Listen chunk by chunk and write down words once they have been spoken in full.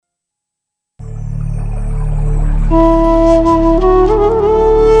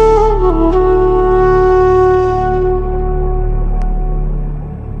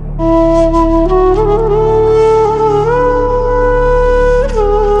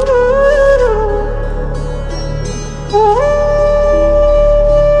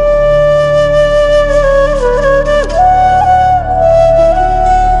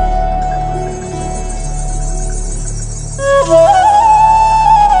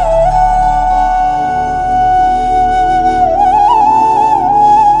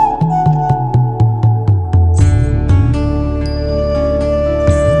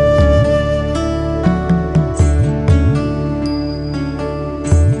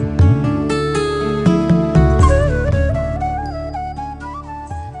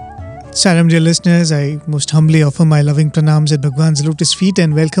Salam, dear listeners. I most humbly offer my loving pranams at Bhagwan's lotus feet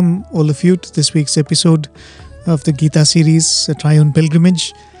and welcome all of you to this week's episode of the Gita series, A Triune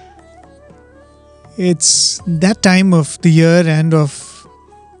Pilgrimage. It's that time of the year and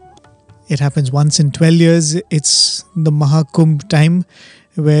it happens once in 12 years. It's the Mahakumbh time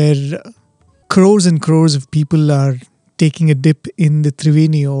where crores and crores of people are taking a dip in the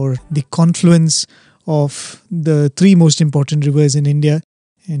Triveni, or the confluence of the three most important rivers in India.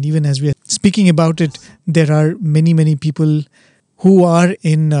 And even as we are speaking about it, there are many, many people who are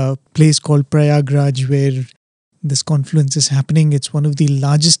in a place called Prayagraj where this confluence is happening. It's one of the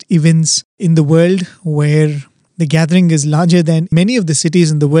largest events in the world where the gathering is larger than many of the cities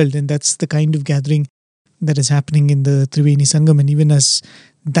in the world. And that's the kind of gathering that is happening in the Triveni Sangam. And even as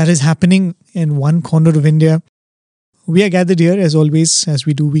that is happening in one corner of India, we are gathered here as always, as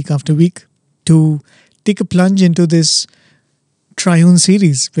we do week after week, to take a plunge into this Triune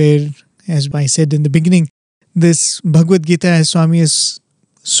series where, as I said in the beginning, this Bhagavad Gita, as Swami has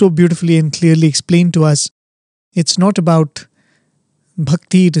so beautifully and clearly explained to us, it's not about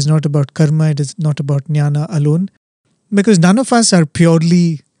bhakti, it is not about karma, it is not about jnana alone, because none of us are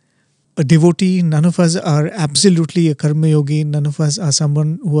purely a devotee, none of us are absolutely a karma yogi, none of us are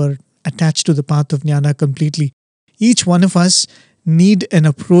someone who are attached to the path of jnana completely. Each one of us need an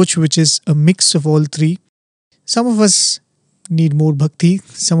approach which is a mix of all three. Some of us need more bhakti,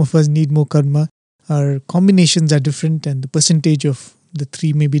 some of us need more karma. Our combinations are different and the percentage of the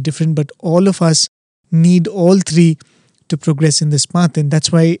three may be different, but all of us need all three to progress in this path. And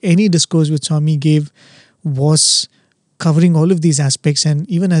that's why any discourse which Swami gave was covering all of these aspects. And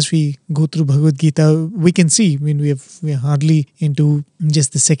even as we go through Bhagavad Gita, we can see, we are hardly into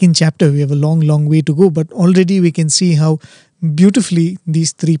just the second chapter. We have a long, long way to go, but already we can see how beautifully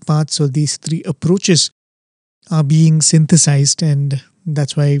these three paths or these three approaches are being synthesized, and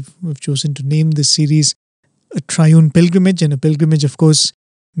that's why we've chosen to name this series A Triune Pilgrimage. And a pilgrimage, of course,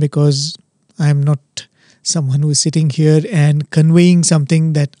 because I am not someone who is sitting here and conveying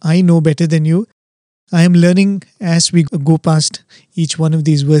something that I know better than you. I am learning as we go past each one of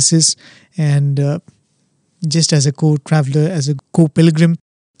these verses, and just as a co-traveler, as a co-pilgrim,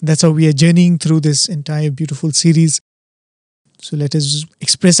 that's how we are journeying through this entire beautiful series. So let us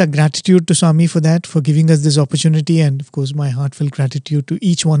express our gratitude to Swami for that, for giving us this opportunity, and of course my heartfelt gratitude to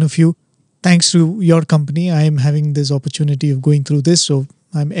each one of you. Thanks to your company, I am having this opportunity of going through this, so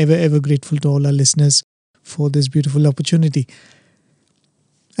I'm ever, ever grateful to all our listeners for this beautiful opportunity.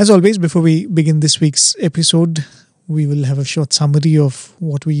 As always, before we begin this week's episode, we will have a short summary of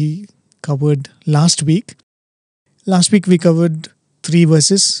what we covered last week. Last week we covered three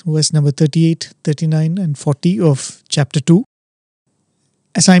verses, verse number 38, 39 and 40 of chapter 2.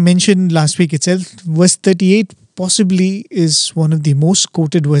 As I mentioned last week itself, verse 38 possibly is one of the most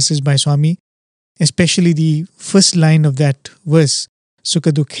quoted verses by Swami, especially the first line of that verse,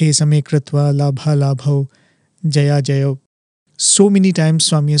 Sukha dukhe same kritva labha labho jaya jayo. So many times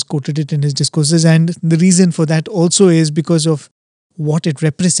Swami has quoted it in his discourses, and the reason for that also is because of what it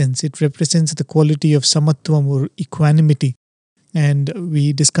represents. It represents the quality of samatvam, or equanimity. And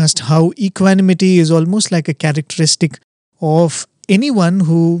we discussed how equanimity is almost like a characteristic of anyone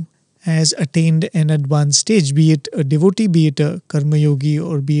who has attained an advanced stage, be it a devotee, be it a karma yogi,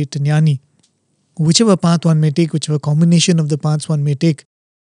 or be it a jnani. Whichever path one may take, whichever combination of the paths one may take,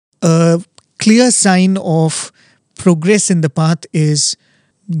 a clear sign of progress in the path is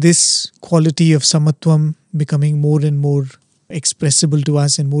this quality of samatvam becoming more and more expressible to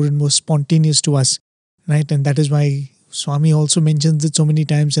us and more spontaneous to us, right? And that is why Swami also mentions it so many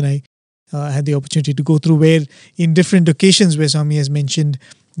times, and I had the opportunity to go through where in different occasions where Swami has mentioned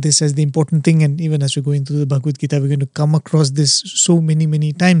this as the important thing, and even as we're going through the Bhagavad Gita, we're going to come across this so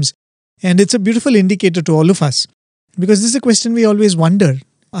many times. And it's a beautiful indicator to all of us, because this is a question we always wonder.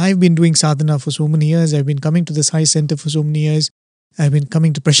 I've been doing sadhana for so many years. I've been coming to the Sai Center for so many years. I've been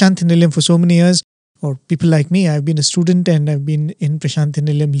coming to Prasanthi Nilayam for so many years. or people like me, I've been a student and I've been in Prasanthi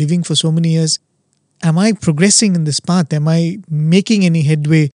Nilayam living for so many years. Am I progressing in this path? Am I making any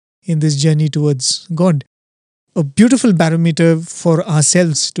headway in this journey towards God? A beautiful barometer for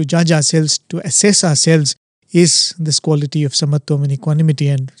ourselves, to judge ourselves, to assess ourselves, is this quality of samatvam and equanimity.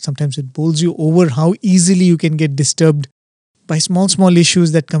 And sometimes it bowls you over how easily you can get disturbed by small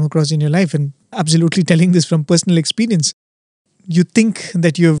issues that come across in your life. And absolutely telling this from personal experience. You think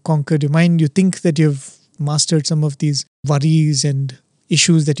that you have conquered your mind, you think that you've mastered some of these worries and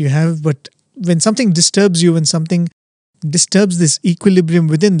issues that you have, but when something disturbs you, when something disturbs this equilibrium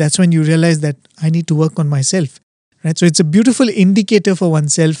within, that's when you realize that I need to work on myself. Right? So it's a beautiful indicator for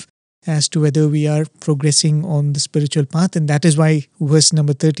oneself as to whether we are progressing on the spiritual path. And that is why verse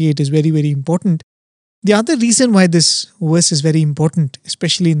number 38 is very, very important. The other reason why this verse is very important,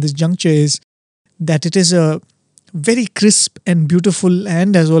 especially in this juncture, is that it is a very crisp and beautiful,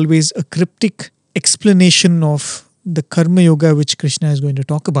 and as always, a cryptic explanation of the karma yoga which Krishna is going to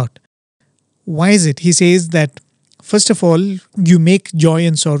talk about. Why is it? He says that first of all, you make joy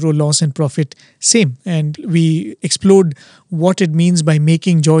and sorrow, loss and profit same. And we explored what it means by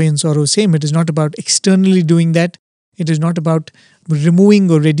making joy and sorrow same. It is not about externally doing that. It is not about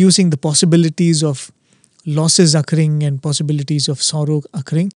removing or reducing the possibilities of losses occurring and possibilities of sorrow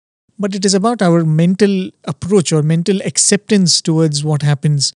occurring. But it is about our mental approach or mental acceptance towards what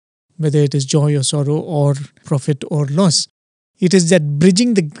happens, whether it is joy or sorrow or profit or loss. It is that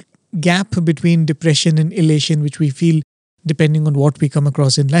bridging the gap between depression and elation which we feel depending on what we come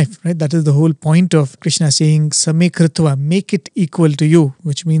across in life. Right? That is the whole point of Krishna saying, Same Kritva, make it equal to you,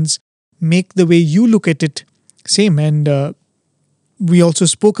 which means make the way you look at it same. And we also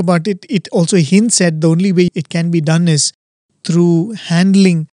spoke about it. It also hints at the only way it can be done is through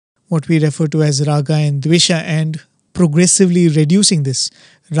handling what we refer to as raga and dvesha and progressively reducing this.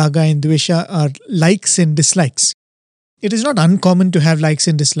 Raga and dvesha are likes and dislikes. It is not uncommon to have likes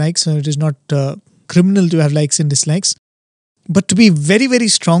and dislikes, or it is not criminal to have likes and dislikes. But to be very, very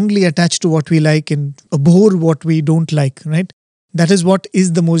strongly attached to what we like and abhor what we don't like, right? That is what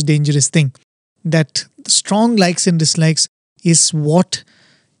is the most dangerous thing. That strong likes and dislikes is what,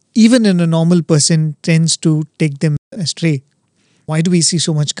 even in a normal person, tends to take them astray. Why do we see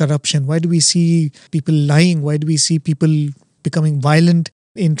so much corruption? Why do we see people lying? Why do we see people becoming violent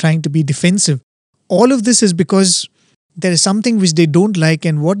in trying to be defensive? All of this is because there is something which they don't like,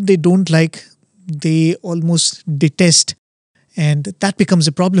 and what they don't like, they almost detest. And that becomes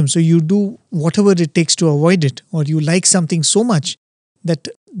a problem. So you do whatever it takes to avoid it, or you like something so much that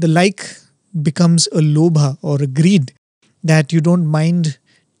the like becomes a lobha or a greed that you don't mind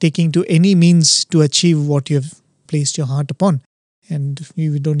taking to any means to achieve what you have placed your heart upon. And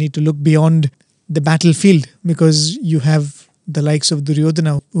you don't need to look beyond the battlefield because you have the likes of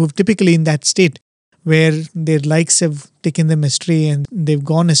Duryodhana who have typically in that state where their likes have taken them astray and they've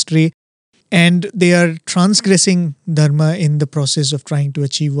gone astray and they are transgressing dharma in the process of trying to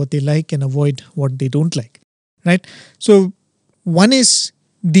achieve what they like and avoid what they don't like. Right? So one is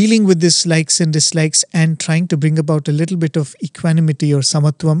dealing with this likes and dislikes and trying to bring about a little bit of equanimity or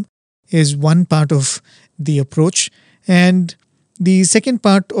samatvam is one part of the approach. And the second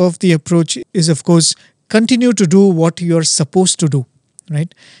part of the approach is, of course, continue to do what you're supposed to do,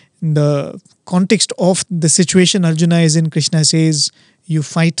 right? In the context of the situation Arjuna is in, Krishna says, you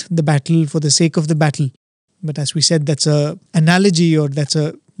fight the battle for the sake of the battle. But as we said, that's a analogy or that's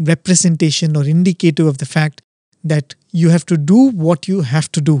a representation or indicator of the fact that you have to do what you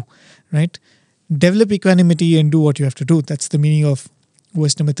have to do, right? Develop equanimity and do what you have to do. That's the meaning of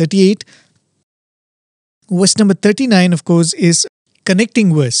verse number 38. Verse number 39, of course, is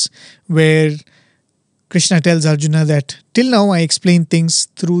connecting verse where Krishna tells Arjuna that till now I explain things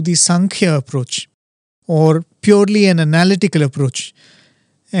through the Sankhya approach or purely an analytical approach.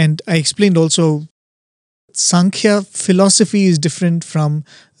 And I explained also Sankhya philosophy is different from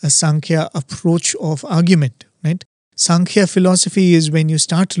a Sankhya approach of argument, right? Sankhya philosophy is when you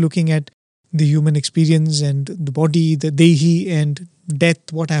start looking at the human experience and the body, the dehi and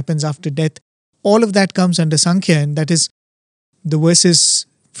death, what happens after death. All of that comes under Sankhya, and that is the verses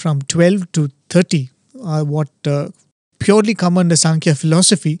from 12 to 30 are what purely come under Sankhya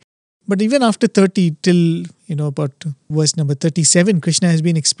philosophy. But even after 30 till about verse number 37, Krishna has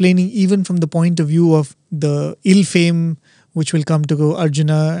been explaining even from the point of view of the ill fame which will come to go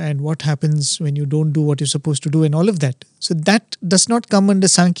Arjuna and what happens when you don't do what you're supposed to do and all of that. So that does not come under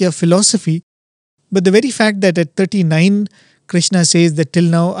Sankhya philosophy. But the very fact that at 39, Krishna says that till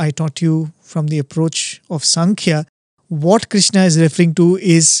now I taught you from the approach of Sankhya, what Krishna is referring to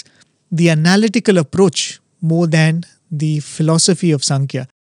is the analytical approach more than the philosophy of Sankhya.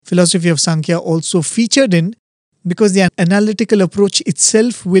 philosophy of Sankhya also featured in, because the analytical approach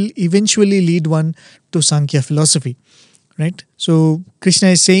itself will eventually lead one to Sankhya philosophy, right? So Krishna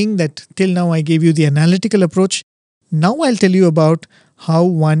is saying that till now I gave you the analytical approach. Now I'll tell you about how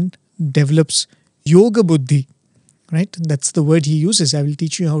one develops yoga buddhi, right? That's the word he uses. I will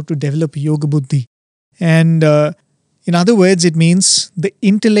teach you how to develop yoga buddhi. And in other words, it means the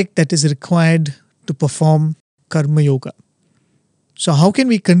intellect that is required to perform karma yoga. So how can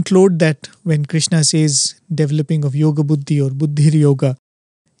we conclude that when Krishna says developing of yoga buddhi or buddhir yoga,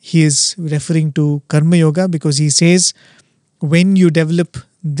 he is referring to karma yoga? Because he says when you develop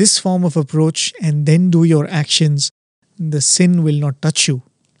this form of approach and then do your actions, the sin will not touch you.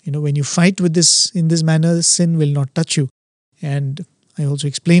 When you fight with this in this manner, sin will not touch you. And I also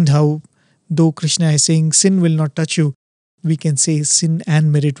explained how, though Krishna is saying sin will not touch you, we can say sin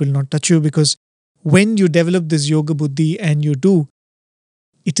and merit will not touch you, because when you develop this yoga buddhi and you do,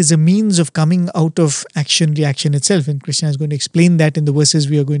 it is a means of coming out of action reaction itself. And Krishna is going to explain that in the verses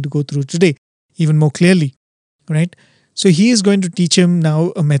we are going to go through today even more clearly, right? So he is going to teach him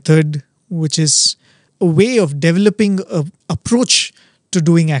now a method which is a way of developing an approach to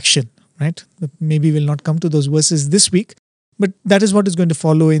doing action, right? But maybe we'll not come to those verses this week, but that is what is going to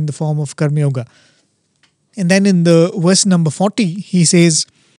follow in the form of karma yoga. And then in the verse number 40, he says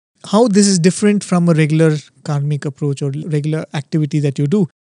how this is different from a regular karmic approach or regular activity that you do.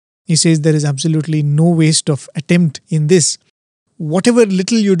 He says there is absolutely no waste of attempt in this. Whatever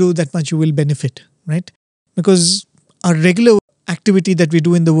little you do, that much you will benefit, right? Because our regular activity that we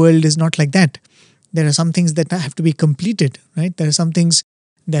do in the world is not like that. There are some things that have to be completed, right? There are some things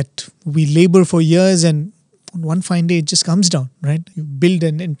that we labor for years and on one fine day it just comes down, right? You build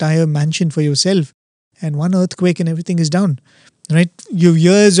an entire mansion for yourself and one earthquake and everything is down, right? Your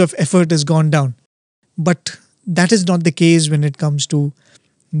years of effort has gone down. But that is not the case when it comes to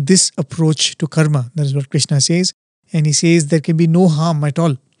this approach to karma. That is what Krishna says. And he says there can be no harm at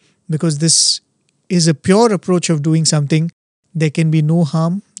all, because this is a pure approach of doing something. There can be no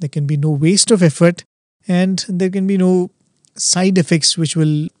harm, there can be no waste of effort, and there can be no side effects which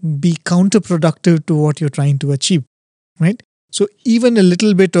will be counterproductive to what you're trying to achieve, right? So even a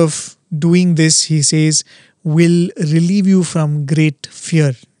little bit of doing this, he says, will relieve you from great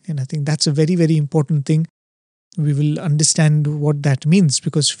fear. And I think that's a very, very important thing. We will understand what that means,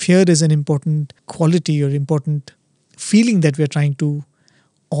 because fear is an important quality or important feeling that we're trying to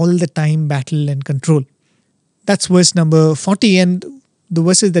all the time battle and control. That's verse number 40. And the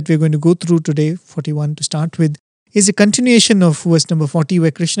verses that we're going to go through today, 41 to start with, is a continuation of verse number 40,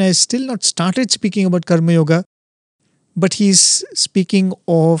 where Krishna has still not started speaking about karma yoga, but he's speaking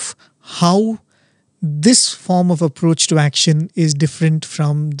of how this form of approach to action is different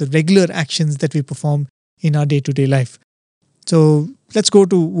from the regular actions that we perform in our day-to-day life. So let's go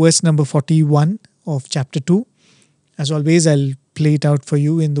to verse number 41 of chapter 2. As always, I'll play it out for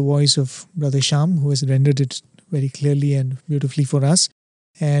you in the voice of Brother Shyam, who has rendered it very clearly and beautifully for us.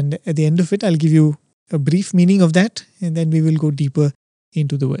 And at the end of it, I'll give you a brief meaning of that, and then we will go deeper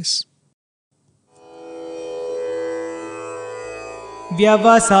into the verse.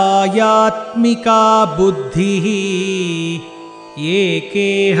 Vyavasayatmika buddhihi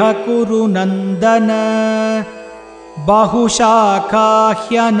ekeha kuru nandana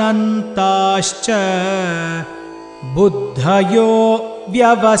bahushakahyanantascha buddhayo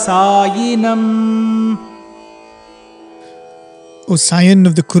vyavasayinam. O scion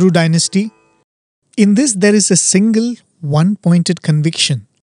of the Kuru dynasty, in this there is a single one-pointed conviction.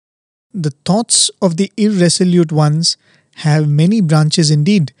 The thoughts of the irresolute ones have many branches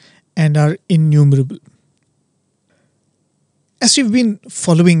indeed and are innumerable. As we've been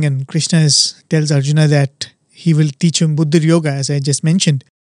following, and Krishna tells Arjuna that he will teach him Buddha Yoga, as I just mentioned,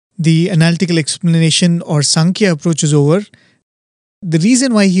 the analytical explanation or Sankhya approach is over. The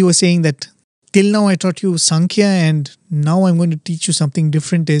reason why he was saying that till now I taught you Sankhya and now I'm going to teach you something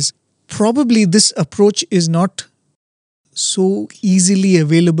different is probably this approach is not so easily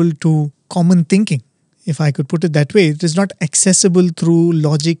available to common thinking. If I could put it that way, it is not accessible through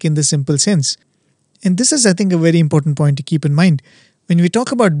logic in the simple sense. And this is, I think, a very important point to keep in mind. When we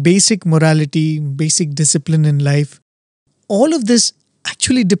talk about basic morality, basic discipline in life, all of this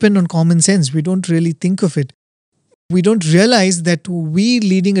actually depend on common sense. We don't really think of it. We don't realize that we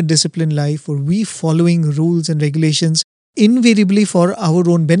leading a disciplined life or we following rules and regulations invariably for our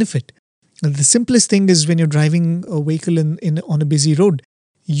own benefit. The simplest thing is when you're driving a vehicle on a busy road,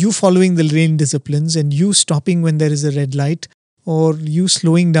 you following the lane disciplines and you stopping when there is a red light or you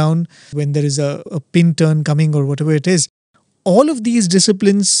slowing down when there is a pin turn coming or whatever it is. All of these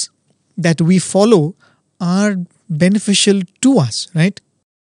disciplines that we follow are beneficial to us, right?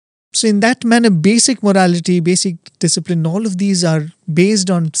 So, in that manner, basic morality, basic discipline, all of these are based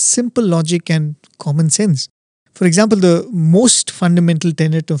on simple logic and common sense. For example, the most fundamental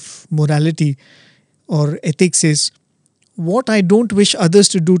tenet of morality or ethics is what I don't wish others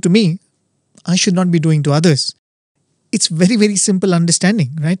to do to me, I should not be doing to others. It's very, very simple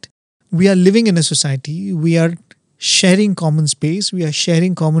understanding, right? We are living in a society, we are sharing common space, we are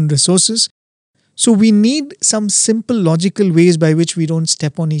sharing common resources. So we need some simple logical ways by which we don't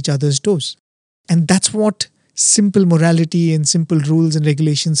step on each other's toes. And that's what simple morality and simple rules and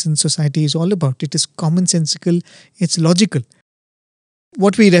regulations in society is all about. It is commonsensical, it's logical.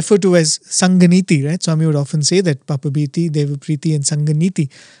 What we refer to as Sanganiti, right? Swami would often say that Papabhiti, Devapriti, and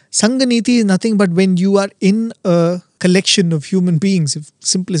Sanganiti. Sanganiti is nothing but when you are in a collection of human beings, if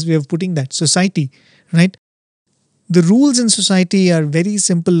simplest way of putting that, society, right? The rules in society are very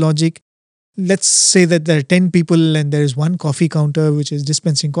simple logic. Let's say that there are 10 people and there is one coffee counter which is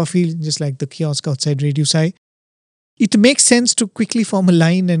dispensing coffee, just like the kiosk outside Radio Sai. It makes sense to quickly form a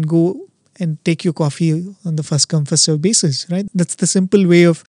line and go and take your coffee on the first come, first serve basis, right? That's the simple way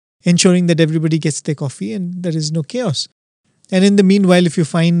of ensuring that everybody gets their coffee and there is no chaos. And in the meanwhile, if you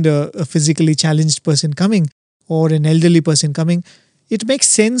find a physically challenged person coming or an elderly person coming, it makes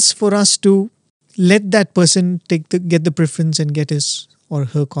sense for us to let that person get the preference and get his or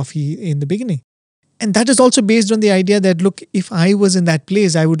her coffee in the beginning. And that is also based on the idea that, look, if I was in that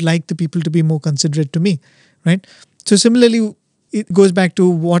place, I would like the people to be more considerate to me, right? So similarly, it goes back to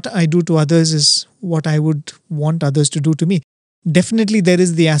what I do to others is what I would want others to do to me. Definitely there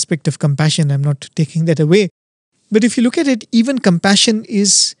is the aspect of compassion. I'm not taking that away. But if you look at it, even compassion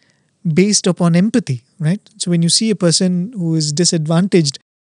is based upon empathy, right? So when you see a person who is disadvantaged,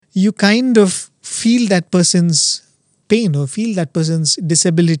 you kind of feel that person's pain or feel that person's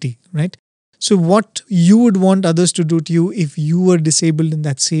disability, right? So what you would want others to do to you if you were disabled in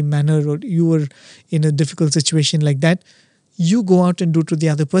that same manner or you were in a difficult situation like that, you go out and do to the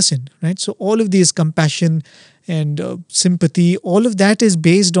other person, right? So all of these compassion and sympathy, all of that is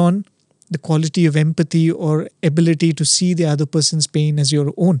based on the quality of empathy or ability to see the other person's pain as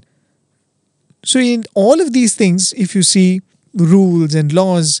your own. So in all of these things, if you see rules and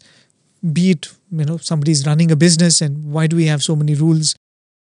laws, be it, somebody's running a business and why do we have so many rules?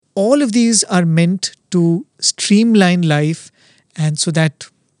 All of these are meant to streamline life and so that,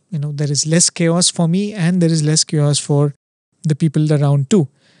 there is less chaos for me and there is less chaos for the people around too.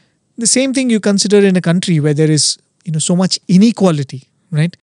 The same thing you consider in a country where there is, so much inequality,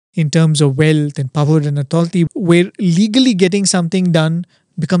 right? In terms of wealth and power and authority, where legally getting something done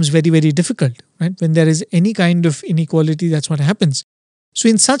becomes very, very difficult, right? When there is any kind of inequality, that's what happens. So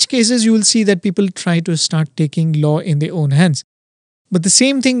in such cases, you will see that people try to start taking law in their own hands. But the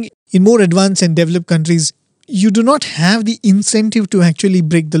same thing in more advanced and developed countries, you do not have the incentive to actually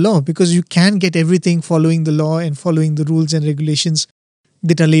break the law because you can get everything following the law and following the rules and regulations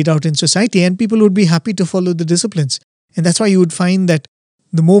that are laid out in society, and people would be happy to follow the disciplines. And that's why you would find that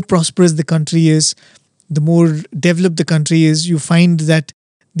the more prosperous the country is, the more developed the country is, you find that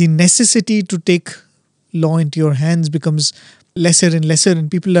the necessity to take law into your hands becomes lesser and lesser,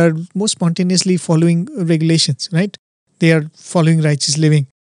 and people are more spontaneously following regulations, right? They are following righteous living.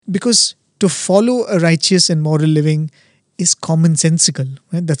 Because to follow a righteous and moral living is commonsensical,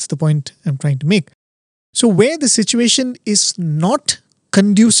 right? That's the point I'm trying to make. So where the situation is not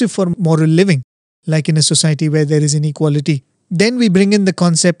conducive for moral living, like in a society where there is inequality, then we bring in the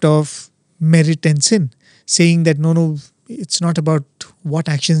concept of merit and sin, saying that no, it's not about what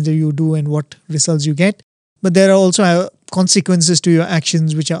actions do you do and what results you get, but there are also consequences to your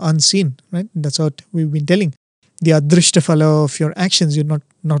actions which are unseen, right? That's what we've been telling. The adrishtaphala of your actions, you're not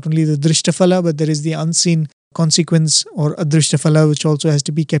only the drishtaphala, but there is the unseen consequence or adrishtaphala which also has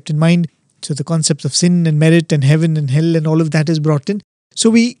to be kept in mind. So the concepts of sin and merit and heaven and hell and all of that is brought in. So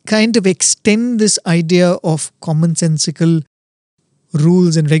we kind of extend this idea of commonsensical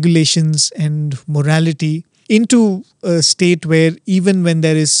rules and regulations and morality into a state where even when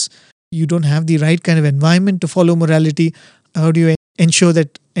you don't have the right kind of environment to follow morality, how do you ensure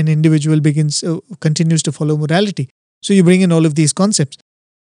that an individual continues to follow morality? So you bring in all of these concepts.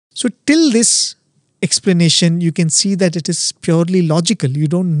 So till this explanation, you can see that it is purely logical. You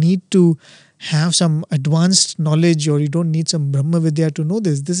don't need to have some advanced knowledge or you don't need some Brahma Vidya to know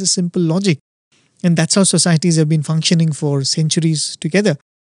this. This is simple logic. And that's how societies have been functioning for centuries together.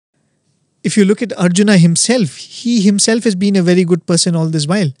 If you look at Arjuna himself, he himself has been a very good person all this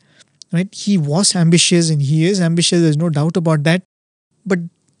while, right? He was ambitious and he is ambitious. There's no doubt about that. But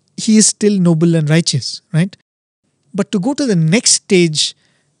he is still noble and righteous, right? But to go to the next stage,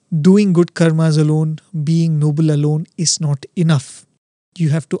 doing good karmas alone, being noble alone is not enough. You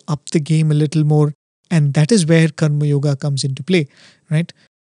have to up the game a little more. And that is where Karma Yoga comes into play, right?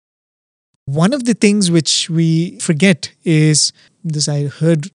 One of the things which we forget is this. I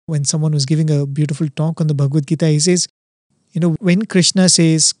heard when someone was giving a beautiful talk on the Bhagavad Gita. He says, when Krishna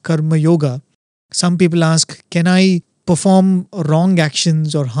says Karma Yoga, some people ask, can I perform wrong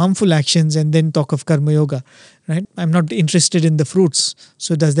actions or harmful actions and then talk of Karma Yoga, right? I'm not interested in the fruits.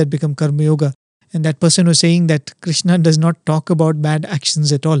 So does that become Karma Yoga? And that person was saying that Krishna does not talk about bad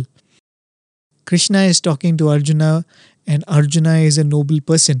actions at all. Krishna is talking to Arjuna, and Arjuna is a noble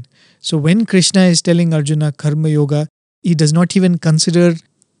person. So when Krishna is telling Arjuna Karma Yoga, he does not even consider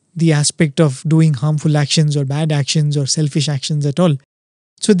the aspect of doing harmful actions or bad actions or selfish actions at all.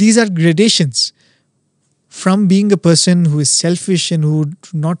 So these are gradations from being a person who is selfish and who would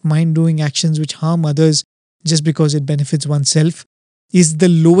not mind doing actions which harm others just because it benefits oneself is the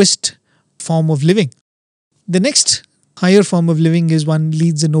lowest form of living. The next higher form of living is one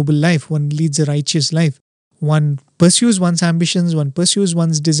leads a noble life, one leads a righteous life. One pursues one's ambitions, one pursues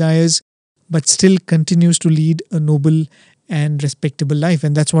one's desires, but still continues to lead a noble and respectable life.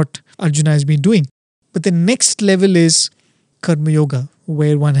 And that's what Arjuna has been doing. But the next level is Karma Yoga,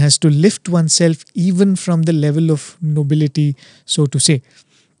 where one has to lift oneself even from the level of nobility, so to say.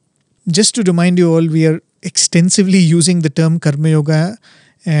 Just to remind you all, we are extensively using the term Karma Yoga,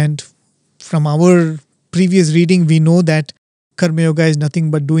 and from our previous reading, we know that Karma Yoga is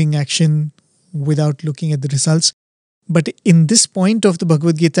nothing but doing action without looking at the results. But in this point of the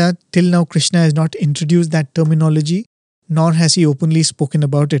Bhagavad Gita, till now Krishna has not introduced that terminology, nor has he openly spoken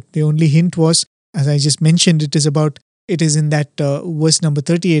about it. The only hint was, as I just mentioned, it is in that verse number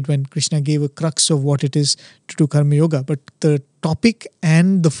 38 when Krishna gave a crux of what it is to do Karma Yoga. But the topic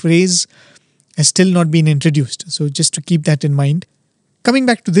and the phrase has still not been introduced. So just to keep that in mind. Coming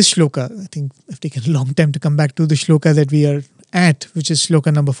back to this shloka, I think I've taken a long time to come back to the shloka that we are at, which is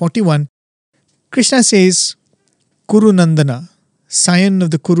shloka number 41. Krishna says, Kuru Nandana, scion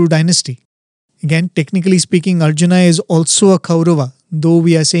of the Kuru dynasty. Again, technically speaking, Arjuna is also a Kaurava. Though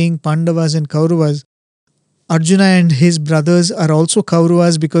we are saying Pandavas and Kauravas, Arjuna and his brothers are also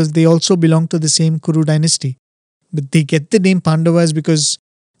Kauravas because they also belong to the same Kuru dynasty. But they get the name Pandavas because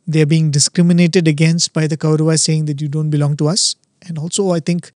they are being discriminated against by the Kauravas, saying that you don't belong to us. And also, I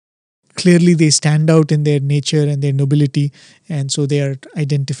think clearly they stand out in their nature and their nobility, and so they are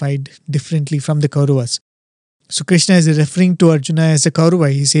identified differently from the Kauravas. So Krishna is referring to Arjuna as a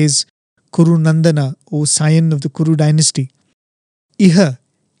Kaurava. He says, Kuru Nandana, O scion of the Kuru dynasty. Iha,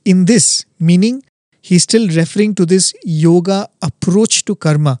 in this, meaning he is still referring to this yoga approach to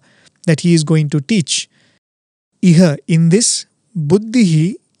karma that he is going to teach. Iha, in this,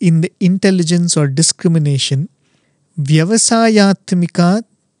 buddhihi, in the intelligence or discrimination, vyavasayatmika,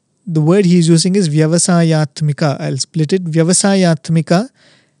 the word he is using is vyavasayatmika. I'll split it. Vyavasayatmika,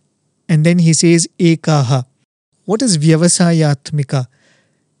 and then he says ekaha. What is vyavasayatmika?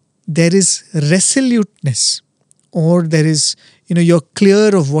 There is resoluteness, or there is, you're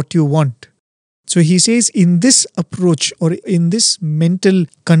clear of what you want. So he says in this approach or in this mental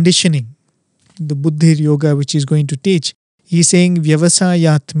conditioning, the Buddhi Yoga which he's going to teach, he's saying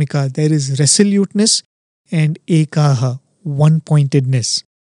vyavasayatmika, there is resoluteness and ekaha, one-pointedness.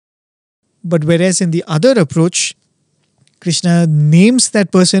 But whereas in the other approach, Krishna names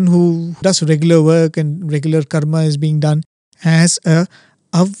that person who does regular work and regular karma is being done as a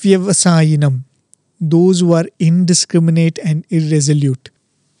avyavasayinam, those who are indiscriminate and irresolute.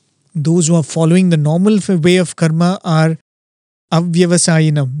 Those who are following the normal way of karma are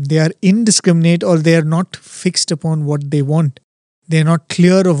avyavasayinam. They are indiscriminate, or they are not fixed upon what they want. They are not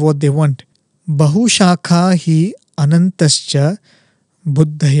clear of what they want. Bahushakha hi anantascha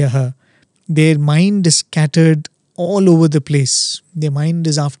buddhayaha. Their mind is scattered all over the place. Their mind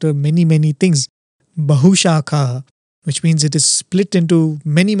is after many, many things. Bahushakha, which means it is split into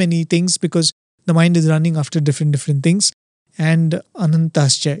many, many things because the mind is running after different things. And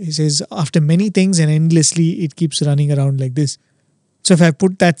anantascha, he says, after many things and endlessly, it keeps running around like this. So if I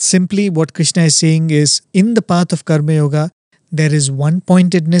put that simply, what Krishna is saying is, in the path of Karma Yoga, there is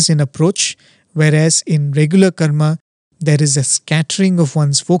one-pointedness in approach, whereas in regular karma, there is a scattering of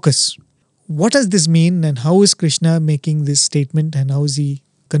one's focus. What does this mean, and how is Krishna making this statement, and how is he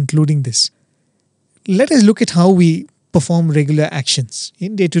concluding this? Let us look at how we perform regular actions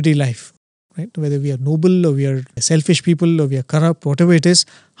in day-to-day life. Right? Whether we are noble or we are selfish people or we are corrupt, whatever it is,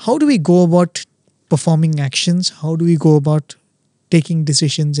 how do we go about performing actions? How do we go about taking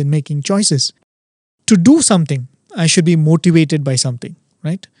decisions and making choices? To do something, I should be motivated by something,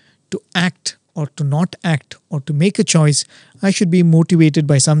 right? To act or to not act or to make a choice, I should be motivated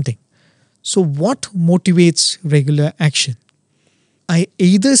by something. So what motivates regular action? I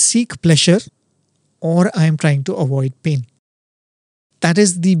either seek pleasure or I am trying to avoid pain. That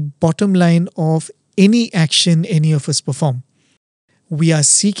is the bottom line of any action any of us perform. We are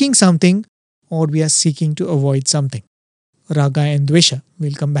seeking something or we are seeking to avoid something. Raga and Dvesha.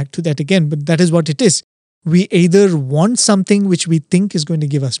 We'll come back to that again, but that is what it is. We either want something which we think is going to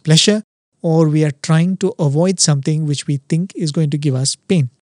give us pleasure, or we are trying to avoid something which we think is going to give us pain.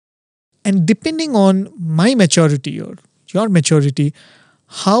 And depending on my maturity or your maturity,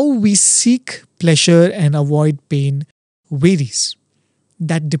 how we seek pleasure and avoid pain varies.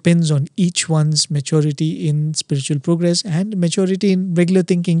 That depends on each one's maturity in spiritual progress and maturity in regular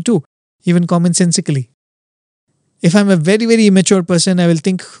thinking too, even commonsensically. If I'm a very, very immature person, I will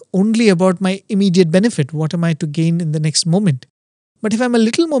think only about my immediate benefit. What am I to gain in the next moment? But if I'm a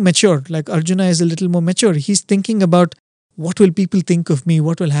little more mature, like Arjuna is a little more mature, he's thinking about what will people think of me?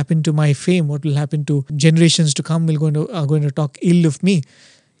 What will happen to my fame? What will happen to generations to come? Are going to talk ill of me.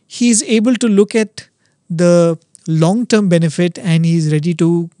 He's able to look at the long-term benefit and he's ready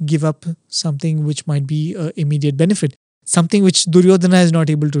to give up something which might be an immediate benefit. Something which Duryodhana is not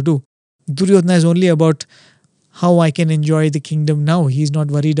able to do. Duryodhana is only about how I can enjoy the kingdom now. He's not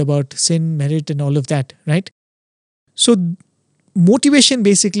worried about sin, merit, and all of that, right? So, motivation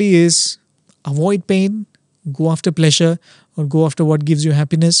basically is avoid pain, go after pleasure, or go after what gives you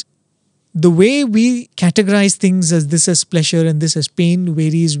happiness. The way we categorize things as this as pleasure and this as pain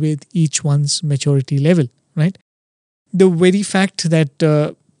varies with each one's maturity level, right? The very fact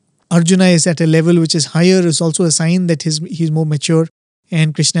that Arjuna is at a level which is higher is also a sign that he's more mature,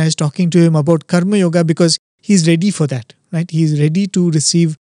 and Krishna is talking to him about karma yoga because he's ready for that, right? He's ready to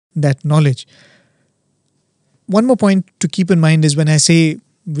receive that knowledge. One more point to keep in mind is when I say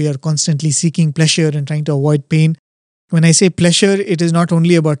we are constantly seeking pleasure and trying to avoid pain, when I say pleasure, it is not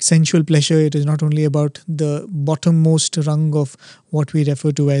only about sensual pleasure, it is not only about the bottommost rung of what we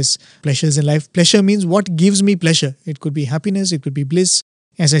refer to as pleasures in life. Pleasure means what gives me pleasure. It could be happiness, it could be bliss.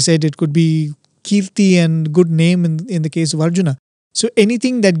 As I said, it could be kirti and good name in the case of Arjuna. So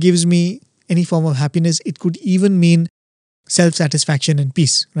anything that gives me any form of happiness, it could even mean self-satisfaction and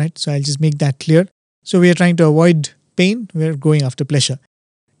peace, right? So I'll just make that clear. So we are trying to avoid pain, we're going after pleasure.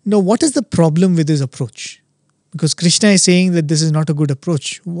 Now, what is the problem with this approach? Because Krishna is saying that this is not a good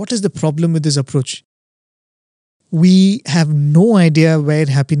approach. What is the problem with this approach? We have no idea where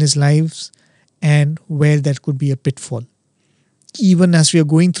happiness lies and where that could be a pitfall. Even as we are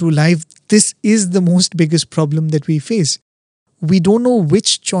going through life, this is the most biggest problem that we face. We don't know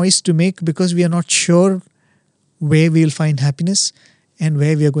which choice to make because we are not sure where we will find happiness and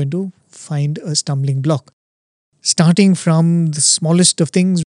where we are going to find a stumbling block. Starting from the smallest of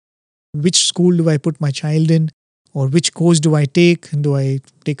things, which school do I put my child in? Or which course do I take? Do I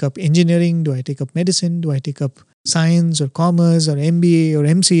take up engineering? Do I take up medicine? Do I take up science or commerce or MBA or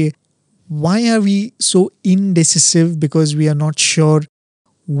MCA? Why are we so indecisive? Because we are not sure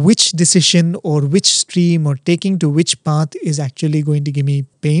which decision or which stream or taking to which path is actually going to give me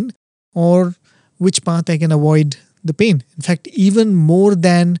pain, or which path I can avoid the pain. In fact, even more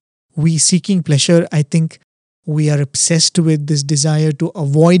than we seeking pleasure, I think we are obsessed with this desire to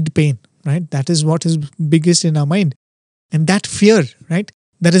avoid pain, right? That is what is biggest in our mind. And that fear, right?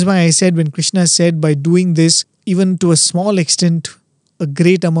 That is why I said when Krishna said by doing this, even to a small extent, a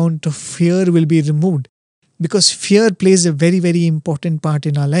great amount of fear will be removed. Because fear plays a very, very important part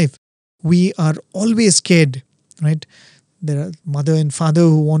in our life. We are always scared, right? There are mother and father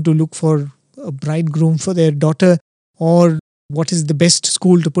who want to look for a bridegroom for their daughter, or what is the best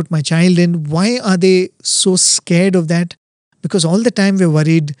school to put my child in. Why are they so scared of that? Because all the time we're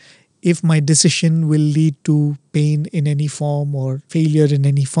worried if my decision will lead to pain in any form or failure in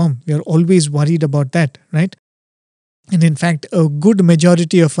any form. We are always worried about that, right? And in fact, a good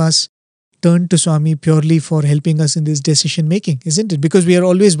majority of us turn to Swami purely for helping us in this decision making, isn't it? Because we are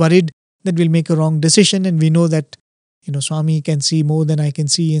always worried that we'll make a wrong decision, and we know that, Swami can see more than I can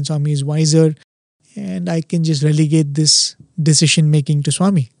see, and Swami is wiser, and I can just relegate this decision making to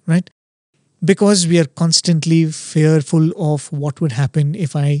Swami, right? Because we are constantly fearful of what would happen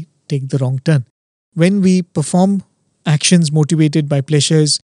if I take the wrong turn. When we perform actions motivated by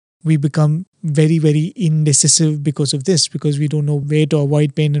pleasures, we become very, very indecisive because of this, because we don't know where to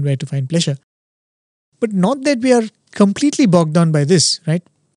avoid pain and where to find pleasure. But not that we are completely bogged down by this, right?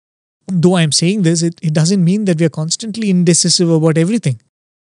 Though I'm saying this, it doesn't mean that we are constantly indecisive about everything.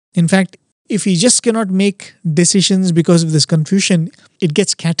 In fact, if we just cannot make decisions because of this confusion, it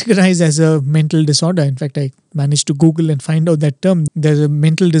gets categorized as a mental disorder. In fact, I managed to Google and find out that term. There's a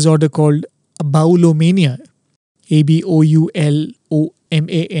mental disorder called Aboulomania,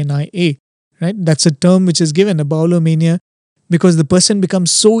 Aboulomania, right? That's a term which is given, Aboulomania, because the person becomes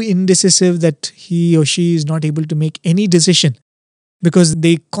so indecisive that he or she is not able to make any decision, because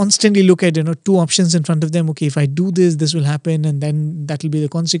they constantly look at two options in front of them. Okay, if I do this, this will happen, and then that will be the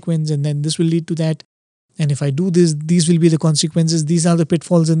consequence, and then this will lead to that. And if I do this, these will be the consequences. These are the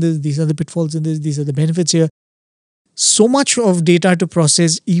pitfalls in this. These are the pitfalls in this. These are the benefits here. So much of data to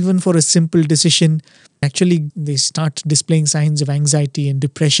process, even for a simple decision. Actually, they start displaying signs of anxiety and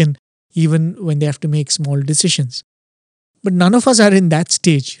depression, even when they have to make small decisions. But none of us are in that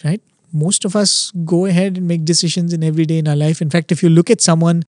stage, right? Most of us go ahead and make decisions in every day in our life. In fact, if you look at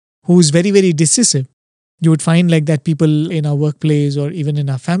someone who's very, very decisive, you would find like that people in our workplace or even in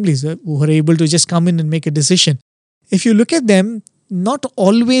our families who are able to just come in and make a decision. If you look at them, not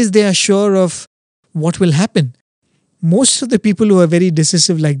always they are sure of what will happen. Most of the people who are very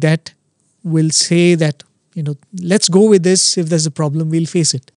decisive like that will say that, let's go with this. If there's a problem, we'll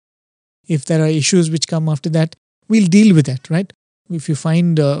face it. If there are issues which come after that, we'll deal with that, right? If you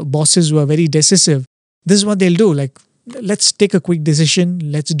find bosses who are very decisive, this is what they'll do. Like, let's take a quick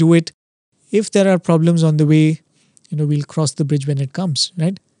decision. Let's do it. If there are problems on the way, we'll cross the bridge when it comes,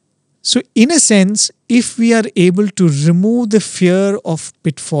 right? So in a sense, if we are able to remove the fear of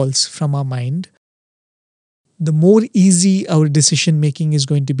pitfalls from our mind, the more easy our decision making is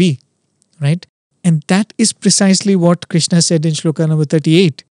going to be, right? And that is precisely what Krishna said in Shloka number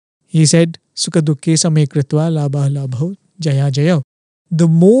 38. He said, Sukha dukkhe same kritva labha labho jaya jaya. The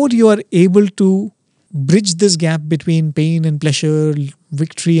more you are able to bridge this gap between pain and pleasure,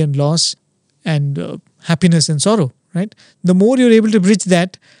 victory and loss, and happiness and sorrow, right? The more you're able to bridge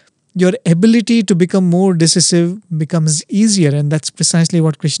that, your ability to become more decisive becomes easier. And that's precisely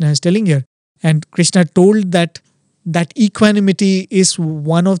what Krishna is telling here. And Krishna told that equanimity is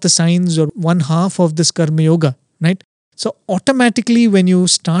one of the signs or one half of this karma yoga, right? So automatically when you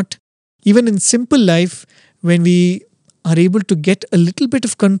start, even in simple life, when we are able to get a little bit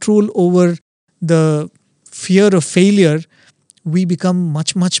of control over the fear of failure, we become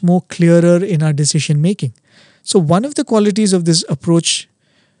much, much more clearer in our decision making. So one of the qualities of this approach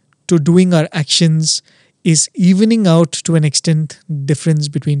to doing our actions is evening out to an extent difference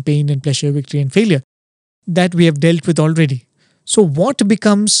between pain and pleasure, victory and failure that we have dealt with already. So what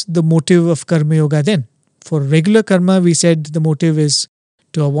becomes the motive of karma yoga then? For regular karma, we said the motive is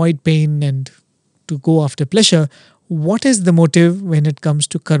to avoid pain and to go after pleasure. What is the motive when it comes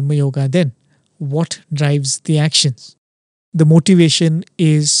to karma yoga then? What drives the actions? The motivation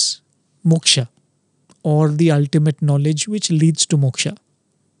is moksha, or the ultimate knowledge which leads to moksha.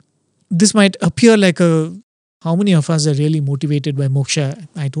 This might appear like how many of us are really motivated by moksha?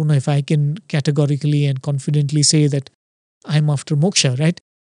 I don't know if I can categorically and confidently say that I'm after moksha, right?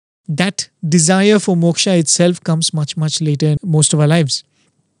 That desire for moksha itself comes much, much later in most of our lives.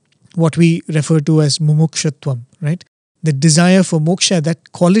 What we refer to as mumukshatvam, right? The desire for moksha,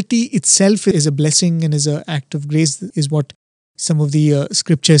 that quality itself is a blessing and is an act of grace, is what some of the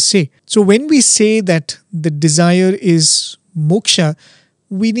scriptures say. So when we say that the desire is moksha,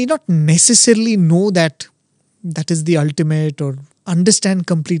 we need not necessarily know that is the ultimate or understand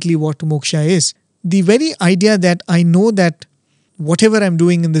completely what moksha is. The very idea that I know that whatever I'm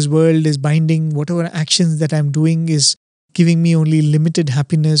doing in this world is binding, whatever actions that I'm doing is giving me only limited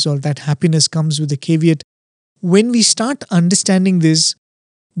happiness, or that happiness comes with a caveat. When we start understanding this,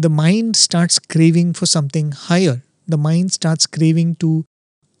 the mind starts craving for something higher. The mind starts craving to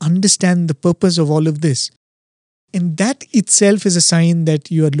understand the purpose of all of this. And that itself is a sign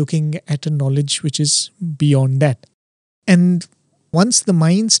that you are looking at a knowledge which is beyond that. And once the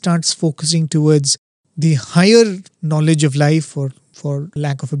mind starts focusing towards the higher knowledge of life, or for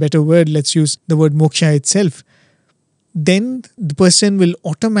lack of a better word, let's use the word moksha itself, then the person will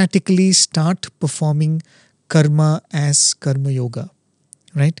automatically start performing karma as karma yoga,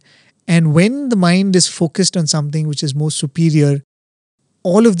 right? And when the mind is focused on something which is more superior,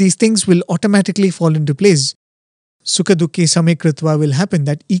 all of these things will automatically fall into place. Sukha dukkhe same kritva will happen.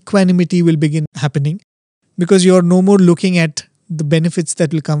 That equanimity will begin happening, because you are no more looking at the benefits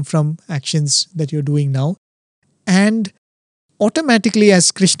that will come from actions that you're doing now. And automatically, as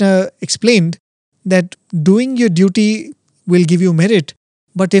Krishna explained, that doing your duty will give you merit.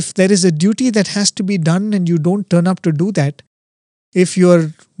 But if there is a duty that has to be done and you don't turn up to do that, if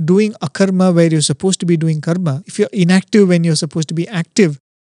you're doing akarma where you're supposed to be doing karma, if you're inactive when you're supposed to be active,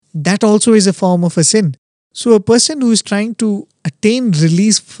 that also is a form of a sin. So a person who is trying to attain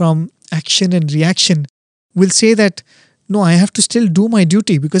release from action and reaction will say that, no, I have to still do my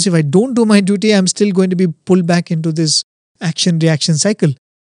duty, because if I don't do my duty, I'm still going to be pulled back into this action-reaction cycle.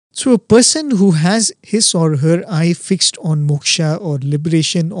 So a person who has his or her eye fixed on moksha or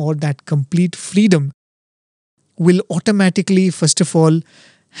liberation or that complete freedom will automatically, first of all,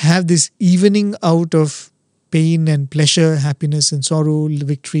 have this evening out of pain and pleasure, happiness and sorrow,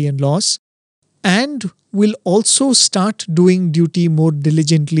 victory and loss, and will also start doing duty more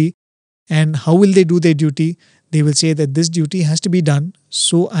diligently. And how will they do their duty? They will say that this duty has to be done,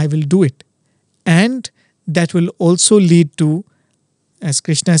 so I will do it. And that will also lead to, as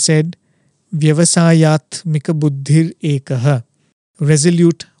Krishna said, Vyavasayat Mika Buddhir Ekaha,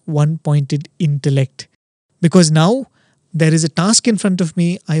 resolute, one-pointed intellect. Because now there is a task in front of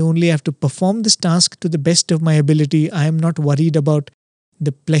me. I only have to perform this task to the best of my ability. I am not worried about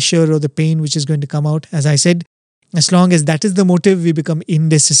the pleasure or the pain which is going to come out. As I said, as long as that is the motive, we become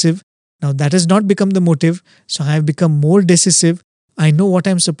indecisive. Now that has not become the motive, so I have become more decisive. I know what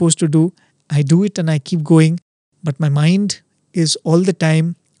I'm supposed to do. I do it and I keep going. But my mind is all the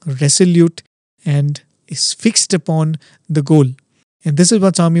time resolute and is fixed upon the goal. And this is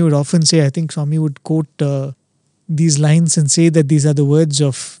what Swami would often say. I think Swami would quote these lines and say that these are the words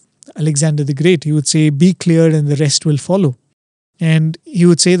of Alexander the Great. He would say, be clear and the rest will follow. And he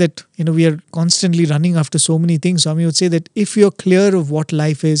would say that, we are constantly running after so many things. Swami would say that if you're clear of what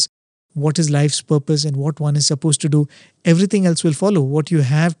life is, what is life's purpose and what one is supposed to do, everything else will follow. What you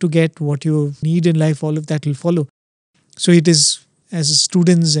have to get, what you need in life, all of that will follow. So it is, as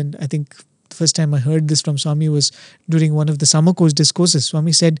students, and I think the first time I heard this from Swami was during one of the summer course discourses.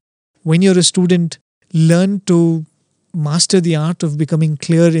 Swami said, when you're a student, learn to master the art of becoming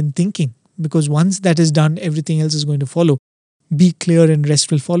clear in thinking, because once that is done, everything else is going to follow. Be clear and rest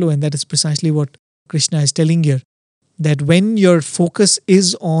will follow. And that is precisely what Krishna is telling here. That when your focus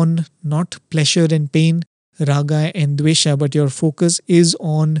is on not pleasure and pain, raga and dvesha, but your focus is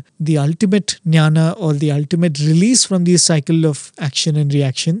on the ultimate jnana or the ultimate release from this cycle of action and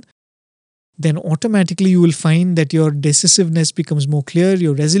reaction, then automatically you will find that your decisiveness becomes more clear,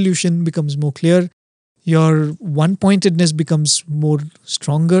 your resolution becomes more clear, your one-pointedness becomes more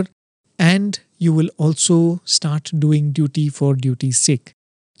stronger, and you will also start doing duty for duty's sake.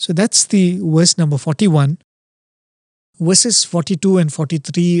 So that's the verse number 41. Verses 42 and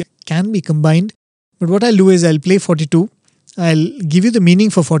 43 can be combined, but what I'll do is I'll play 42, I'll give you the meaning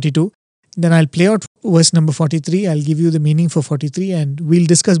for 42, then I'll play out verse number 43, I'll give you the meaning for 43, and we'll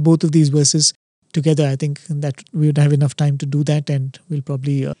discuss both of these verses together. I think that we would have enough time to do that, and we'll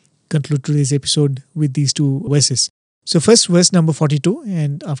probably conclude today's episode with these two verses. So first verse number 42,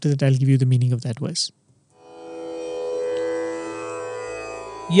 and after that I'll give you the meaning of that verse.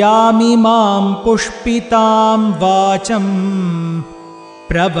 यामिमां पुष्पितां वाचं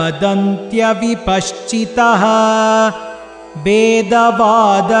प्रवदन्त्यविपश्चितः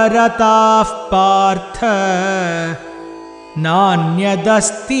वेदवादरताः Partha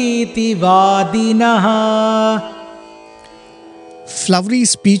नान्यदस्तीति वादिनः. Flowery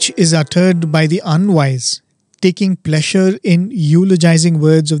speech is uttered by the unwise, taking pleasure in eulogizing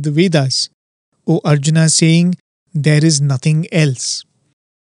words of the Vedas. O Arjuna, saying, there is nothing else.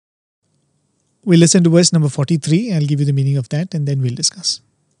 We'll listen to verse number 43. I'll give you the meaning of that and then we'll discuss.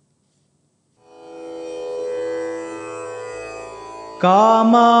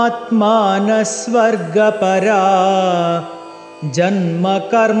 कामात्मानस्वर्गपरा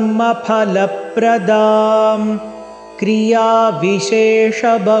जन्मकर्मफलप्रदां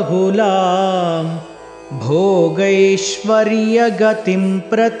क्रियाविशेषबहुलां भोगैश्वर्यगतिं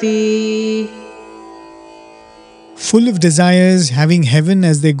प्रति. Full of desires, having heaven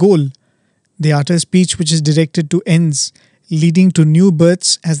as their goal, they utter speech which is directed to ends, leading to new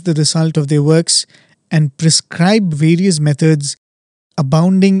births as the result of their works, and prescribe various methods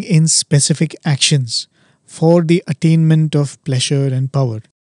abounding in specific actions for the attainment of pleasure and power.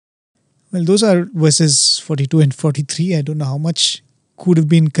 Well, those are verses 42 and 43. I don't know how much could have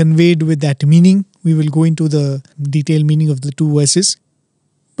been conveyed with that meaning. We will go into the detailed meaning of the two verses.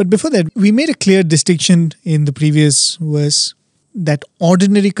 But before that, we made a clear distinction in the previous verse that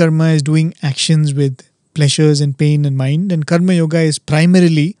ordinary karma is doing actions with pleasures and pain in mind, and karma yoga is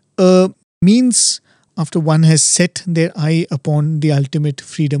primarily a means after one has set their eye upon the ultimate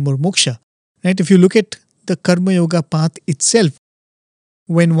freedom or moksha. Right? If you look at the karma yoga path itself,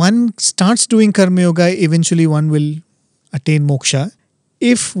 when one starts doing karma yoga, eventually one will attain moksha.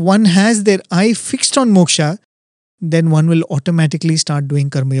 If one has their eye fixed on moksha, then one will automatically start doing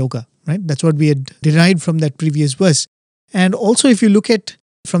karma yoga. Right? That's what we had derived from that previous verse. And also if you look at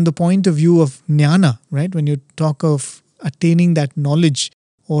from the point of view of jnana, right, when you talk of attaining that knowledge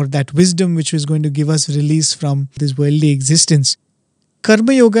or that wisdom which is going to give us release from this worldly existence,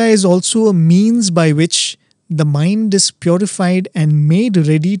 karma yoga is also a means by which the mind is purified and made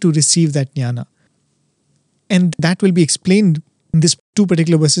ready to receive that jnana. And that will be explained in these two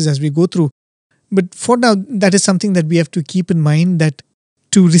particular verses as we go through. But for now, that is something that we have to keep in mind, that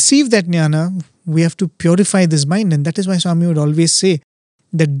to receive that jnana, we have to purify this mind. And that is why Swami would always say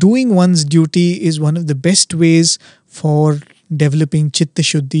that doing one's duty is one of the best ways for developing chitta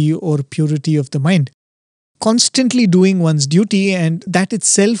shuddhi or purity of the mind. Constantly doing one's duty, and that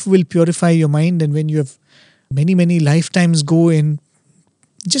itself will purify your mind. And when you have many lifetimes go in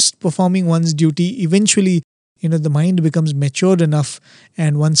just performing one's duty, eventually, the mind becomes matured enough,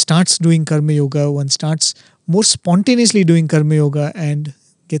 and one starts doing karma yoga, one starts more spontaneously doing karma yoga and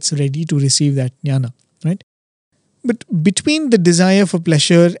gets ready to receive that jnana, right? But between the desire for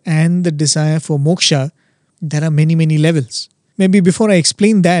pleasure and the desire for moksha, there are many levels. Maybe before I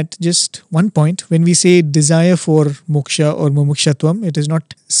explain that, just one point. When we say desire for moksha or mumukshatvam, it is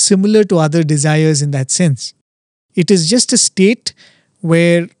not similar to other desires in that sense. It is just a state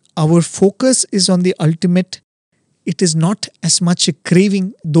where our focus is on the ultimate. It is not as much a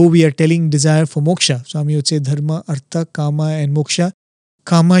craving, though we are telling desire for moksha. Swami would say dharma, artha, kama and moksha.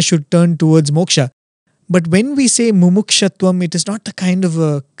 Kama should turn towards moksha. But when we say mumukshatvam, it is not a kind of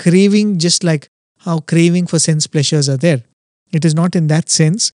a craving, just like how craving for sense pleasures are there. It is not in that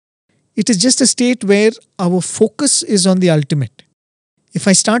sense. It is just a state where our focus is on the ultimate. If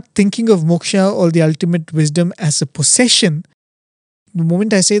I start thinking of moksha or the ultimate wisdom as a possession, the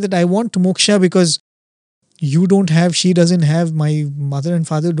moment I say that I want moksha because you don't have, she doesn't have, my mother and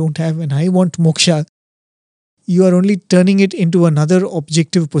father don't have, and I want moksha, you are only turning it into another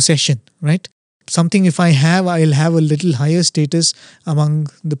objective possession, right? Something if I have, I'll have a little higher status among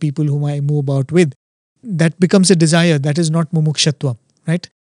the people whom I move about with. That becomes a desire. That is not mumukshatva, right?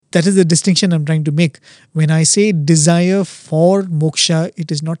 That is the distinction I'm trying to make. When I say desire for moksha,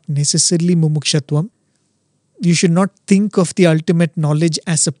 it is not necessarily mumukshatvam. You should not think of the ultimate knowledge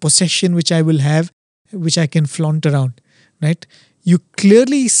as a possession which I will have, which I can flaunt around, right? You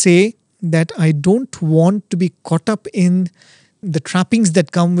clearly say that I don't want to be caught up in the trappings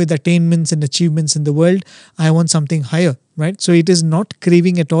that come with attainments and achievements in the world. I want something higher, right? So it is not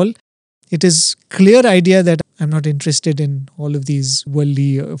craving at all. It is clear idea that I'm not interested in all of these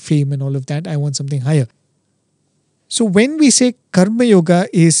worldly fame and all of that. I want something higher. So when we say karma yoga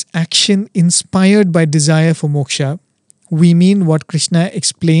is action inspired by desire for moksha, we mean what Krishna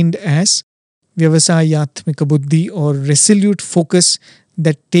explained as vyavasayatmika buddhi, or resolute focus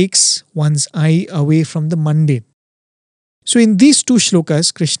that takes one's eye away from the mundane. So in these two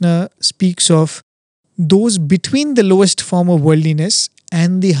shlokas, Krishna speaks of those between the lowest form of worldliness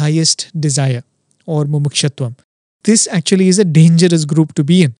and the highest desire, or mumukshatvam. This actually is a dangerous group to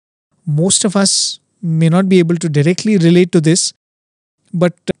be in. Most of us may not be able to directly relate to this,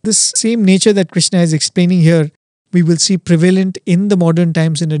 but this same nature that Krishna is explaining here, we will see prevalent in the modern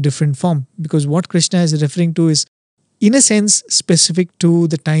times in a different form, because what Krishna is referring to is, in a sense, specific to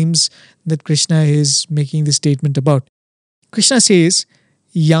the times that Krishna is making the statement about. Krishna says,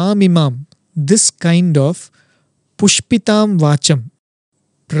 Yam imam, this kind of pushpitam vacham,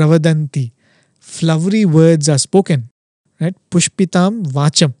 pravadanti, flowery words are spoken, right? Pushpitam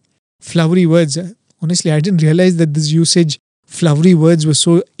vacham, flowery words. Honestly, I didn't realize that this usage, flowery words, was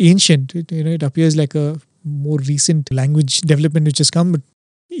so ancient. It appears like a more recent language development which has come. But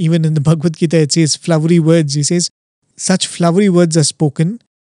even in the Bhagavad Gita, it says flowery words. He says, such flowery words are spoken.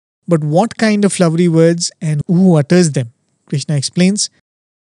 But what kind of flowery words and who utters them? Krishna explains,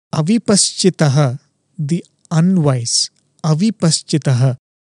 avipaschitaha, the unwise. Avipaschitaha.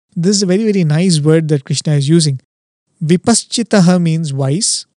 This is a very nice word that Krishna is using. Vipaschitaha means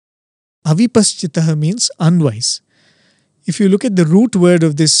wise. Avipaschitaha means unwise. If you look at the root word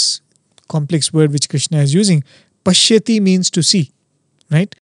of this complex word which Krishna is using, pashyati means to see,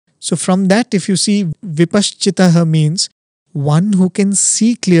 right? So from that, if you see, vipaschitaha means one who can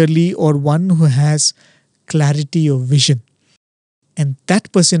see clearly, or one who has clarity of vision. And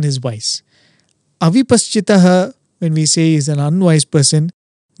that person is wise. Avipaschitaha, when we say is an unwise person,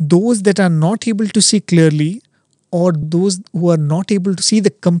 those that are not able to see clearly, or those who are not able to see the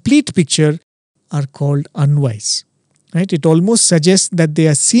complete picture, are called unwise. Right? It almost suggests that they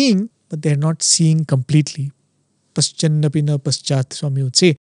are seeing, but they are not seeing completely. Paschannapina paschat, Swami would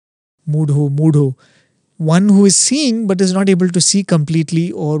say. Mudho. One who is seeing but is not able to see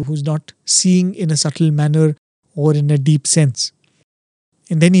completely, or who's not seeing in a subtle manner or in a deep sense.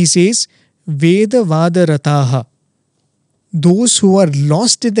 And then he says, Veda Vada Rataha. Those who are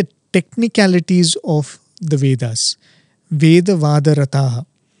lost in the technicalities of the Vedas. Veda Vada Rataha.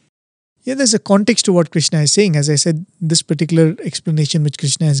 Here there's a context to what Krishna is saying. As I said, this particular explanation which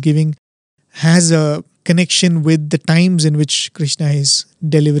Krishna is giving has a connection with the times in which Krishna is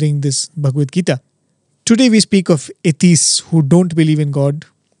delivering this Bhagavad Gita. Today we speak of atheists who don't believe in God,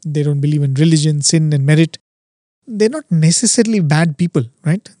 they don't believe in religion, sin, and merit. They're not necessarily bad people,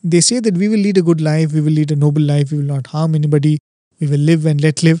 right? They say that we will lead a good life, we will lead a noble life, we will not harm anybody, we will live and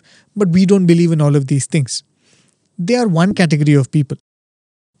let live, but we don't believe in all of these things. They are one category of people.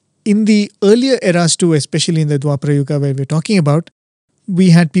 In the earlier eras too, especially in the Dwapara Yuga where we're talking about,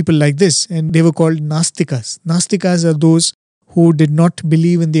 we had people like this, and they were called Nastikas. Nastikas are those who did not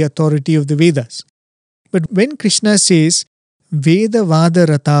believe in the authority of the Vedas. But when Krishna says, Veda Vada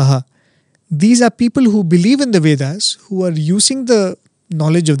Rataha, these are people who believe in the Vedas, who are using the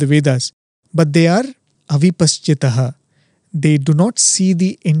knowledge of the Vedas, but they are avipaschitaha. They do not see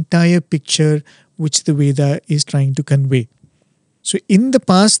the entire picture which the Veda is trying to convey. So in the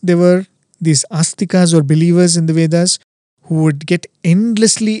past, there were these astikas or believers in the Vedas who would get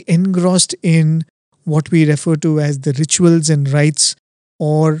endlessly engrossed in what we refer to as the rituals and rites,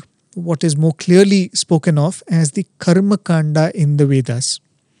 or what is more clearly spoken of as the karma kanda in the Vedas.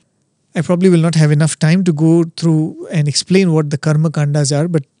 I probably will not have enough time to go through and explain what the karma kandas are,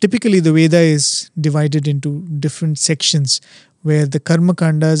 but typically the Veda is divided into different sections where the karma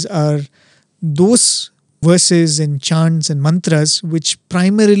kandas are those verses and chants and mantras which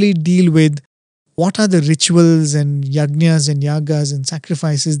primarily deal with what are the rituals and yajnas and yagas and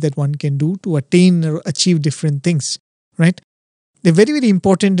sacrifices that one can do to attain or achieve different things, right? They're very, very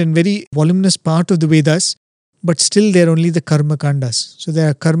important and very voluminous part of the Vedas, but still they're only the karma kandas. So there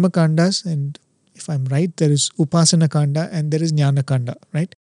are karma kandas, and if I'm right, there is upasana kanda and there is jnana kanda,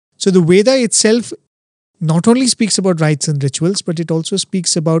 right? So the Veda itself not only speaks about rites and rituals, but it also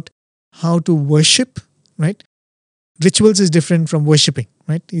speaks about how to worship, right? Rituals is different from worshipping,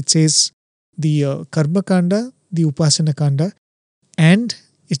 right? It says the karma kanda, the upasana kanda, and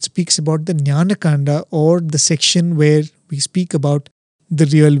it speaks about the jnana kanda, or the section where we speak about the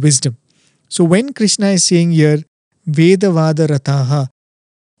real wisdom. So when Krishna is saying here, Veda Vada Rataha,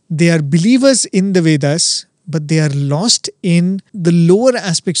 they are believers in the Vedas, but they are lost in the lower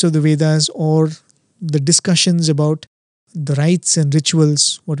aspects of the Vedas, or the discussions about the rites and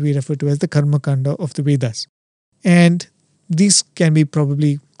rituals, what we refer to as the karma kanda of the Vedas. And these can be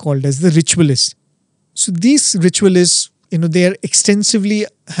probably called as the ritualists. So these ritualists, they are extensively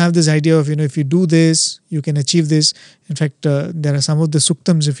have this idea of, if you do this, you can achieve this. In fact, there are some of the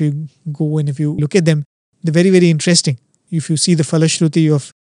suktams, if you go and if you look at them, they're very, very interesting. If you see the falashruti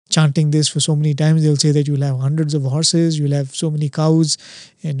of chanting this for so many times, they'll say that you'll have hundreds of horses, you'll have so many cows,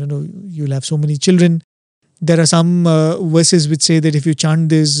 and you'll have so many children. There are some verses which say that if you chant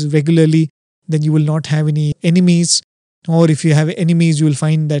this regularly, then you will not have any enemies. Or if you have enemies, you will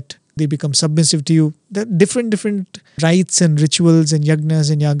find that they become submissive to you. There are different rites and rituals and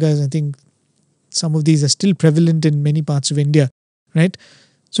yagnas and yagas. I think some of these are still prevalent in many parts of India, right?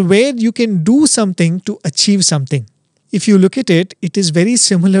 So where you can do something to achieve something. If you look at it, it is very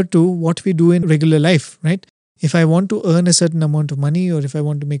similar to what we do in regular life, right? If I want to earn a certain amount of money, or if I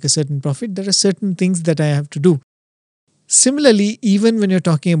want to make a certain profit, there are certain things that I have to do. Similarly, even when you're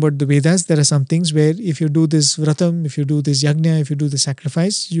talking about the Vedas, there are some things where if you do this vratam, if you do this yajna, if you do the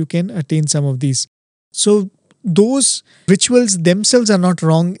sacrifice, you can attain some of these. So those rituals themselves are not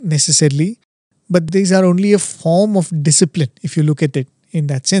wrong necessarily, but these are only a form of discipline if you look at it in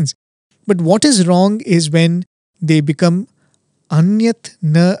that sense. But what is wrong is when they become anyat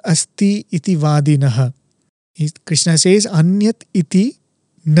na asti iti vadinaha. Krishna says anyat iti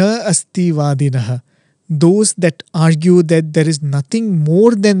na asti vadinaha. Those that argue that there is nothing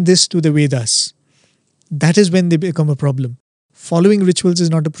more than this to the Vedas. That is when they become a problem. Following rituals is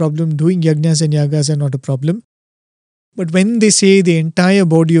not a problem. Doing yajnas and yagas are not a problem. But when they say the entire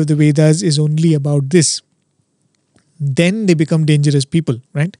body of the Vedas is only about this, then they become dangerous people,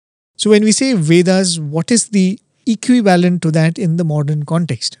 right? So when we say Vedas, what is the equivalent to that in the modern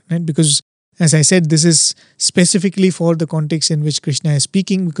context, right? Because as I said, this is specifically for the context in which Krishna is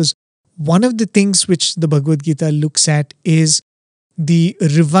speaking, because one of the things which the Bhagavad Gita looks at is the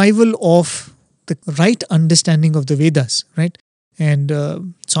revival of the right understanding of the Vedas, right? And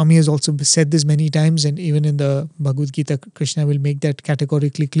Swami has also said this many times, and even in the Bhagavad Gita, Krishna will make that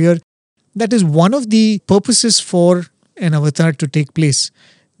categorically clear. That is one of the purposes for an avatar to take place,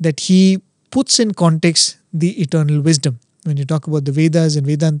 that he puts in context the eternal wisdom. When you talk about the Vedas and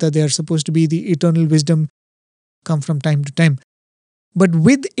Vedanta, they are supposed to be the eternal wisdom come from time to time. But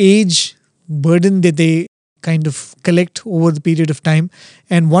with age, burden that they kind of collect over the period of time.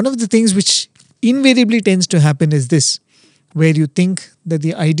 And one of the things which invariably tends to happen is this, where you think that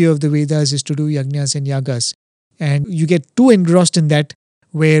the idea of the Vedas is to do yajnas and yagas. And you get too engrossed in that,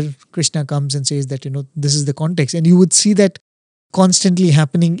 where Krishna comes and says that, this is the context. And you would see that constantly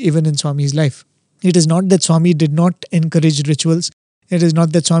happening even in Swami's life. It is not that Swami did not encourage rituals. It is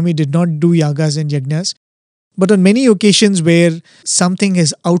not that Swami did not do yagas and yajnas, but on many occasions where something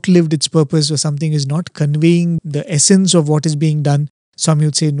has outlived its purpose or something is not conveying the essence of what is being done, Swami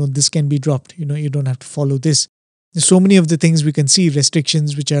would say, no, this can be dropped. You don't have to follow this. There's so many of the things we can see,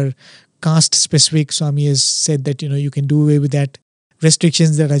 restrictions which are caste specific. Swami has said that, you can do away with that.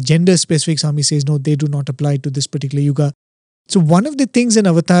 Restrictions that are gender specific, Swami says, no, they do not apply to this particular yuga. So one of the things an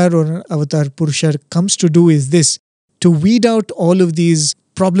avatar or an avatar Purusha comes to do is this, to weed out all of these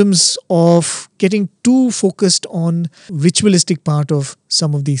problems of getting too focused on ritualistic part of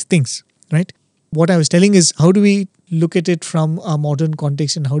some of these things, right? What I was telling is, how do we look at it from our modern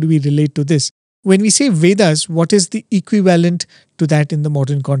context and how do we relate to this? When we say Vedas, what is the equivalent to that in the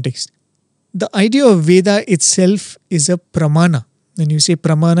modern context? The idea of Veda itself is a pramana. When you say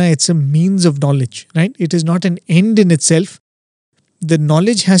pramana, it's a means of knowledge, right? It is not an end in itself. The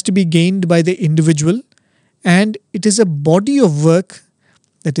knowledge has to be gained by the individual, and it is a body of work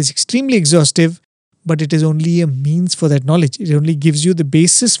that is extremely exhaustive, but it is only a means for that knowledge. It only gives you the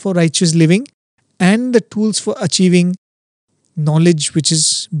basis for righteous living and the tools for achieving knowledge which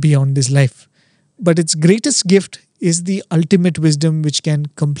is beyond this life. But its greatest gift is the ultimate wisdom which can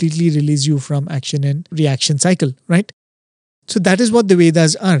completely release you from action and reaction cycle, right? So that is what the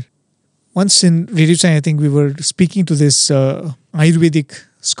Vedas are. Once in Radio Sai, I think we were speaking to this Ayurvedic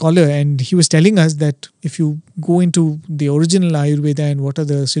scholar, and he was telling us that if you go into the original Ayurveda and what are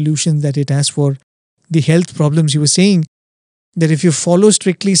the solutions that it has for the health problems, he was saying that if you follow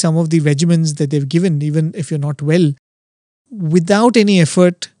strictly some of the regimens that they've given, even if you're not well, without any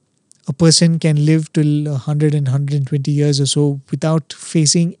effort, a person can live till 100 and 120 years or so without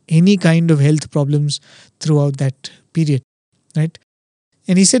facing any kind of health problems throughout that period, right?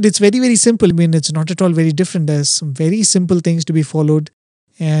 And he said it's very, very simple. I mean, it's not at all very different. There's some very simple things to be followed,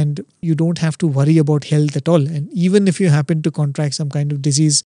 and you don't have to worry about health at all. And even if you happen to contract some kind of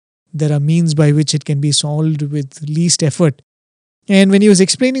disease, there are means by which it can be solved with least effort. And when he was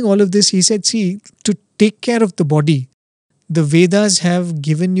explaining all of this, he said, see, to take care of the body, the Vedas have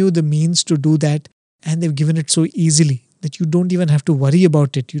given you the means to do that, and they've given it so easily that you don't even have to worry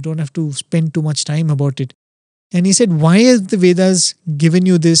about it. You don't have to spend too much time about it. And he said, why has the Vedas given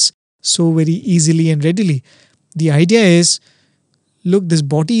you this so very easily and readily? The idea is, look, this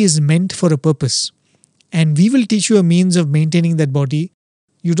body is meant for a purpose, and we will teach you a means of maintaining that body.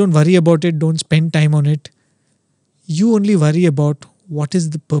 You don't worry about it, don't spend time on it. You only worry about what is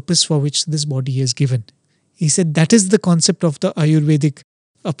the purpose for which this body is given. He said that is the concept of the Ayurvedic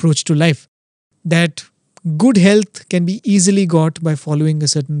approach to life, that good health can be easily got by following a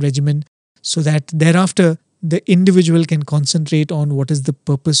certain regimen, so that thereafter the individual can concentrate on what is the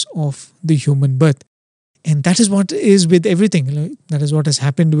purpose of the human birth. And that is what is with everything. That is what has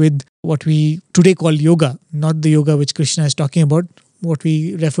happened with what we today call yoga, not the yoga which Krishna is talking about, what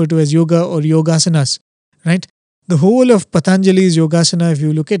we refer to as yoga or yogasanas, right? The whole of Patanjali's yogasana, if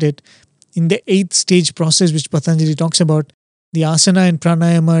you look at it, in the 8th stage process which Patanjali talks about, the asana and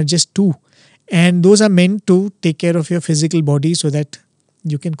pranayama are just 2. And those are meant to take care of your physical body so that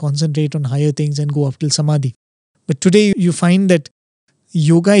you can concentrate on higher things and go up till samadhi. But today you find that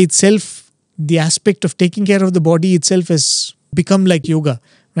yoga itself, the aspect of taking care of the body itself has become like yoga,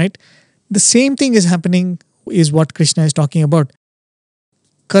 right? The same thing is happening is what Krishna is talking about.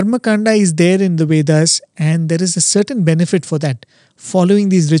 Karma Kanda is there in the Vedas, and there is a certain benefit for that. Following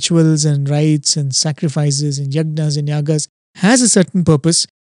these rituals and rites and sacrifices and yajnas and yagas has a certain purpose,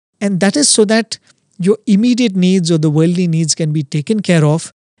 and that is so that your immediate needs or the worldly needs can be taken care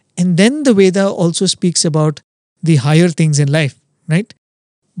of. And then the Veda also speaks about the higher things in life, right?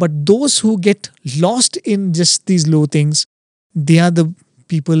 But those who get lost in just these low things, they are the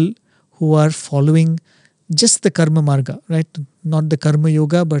people who are following just the karma marga, right? Not the karma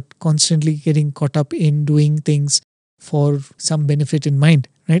yoga, but constantly getting caught up in doing things for some benefit in mind,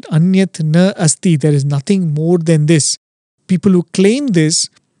 right? Anyat na asti, there is nothing more than this. People who claim this,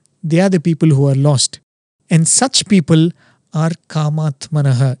 they are the people who are lost. And such people are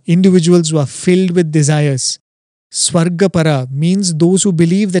kamatmanaha, individuals who are filled with desires. Swargapara means those who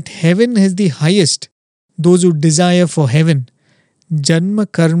believe that heaven is the highest, those who desire for heaven.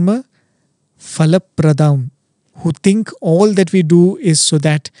 Janma karma falapradam, who think all that we do is so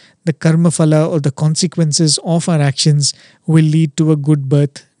that the karma phala or the consequences of our actions will lead to a good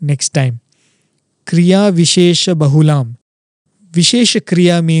birth next time. Kriya Vishesha Bahulam. Vishesha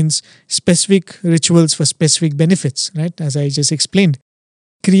Kriya means specific rituals for specific benefits, right? As I just explained.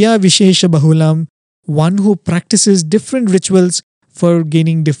 Kriya Vishesha Bahulam, one who practices different rituals for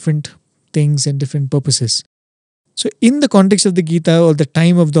gaining different things and different purposes. So in the context of the Gita or the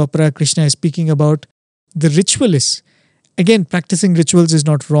time of the opera, Krishna is speaking about the ritualists Again, practicing rituals is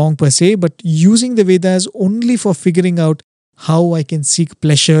not wrong per se, but using the Vedas only for figuring out how I can seek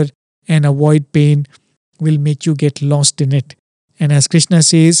pleasure and avoid pain will make you get lost in it. And as Krishna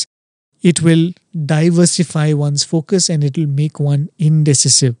says, it will diversify one's focus and it will make one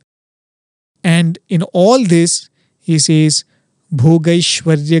indecisive. And in all this, he says,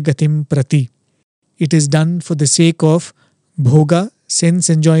 Bhogaishwarya Gatim Prati. It is done for the sake of Bhoga, sense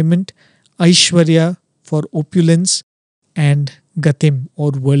enjoyment, Aishwarya, for opulence, and Gatim,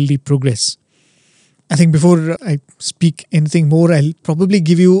 or worldly progress. I think before I speak anything more, I'll probably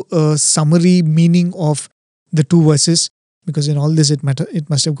give you a summary meaning of the two verses, because in all this it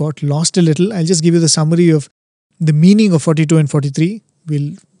must have got lost a little. I'll just give you the summary of the meaning of 42 and 43.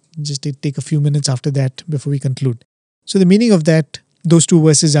 We'll just take a few minutes after that before we conclude. So the meaning of those two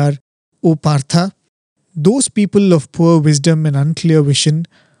verses are, O Partha, those people of poor wisdom and unclear vision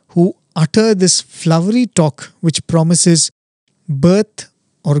who utter this flowery talk which promises birth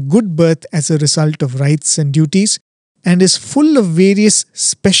or good birth as a result of rights and duties, and is full of various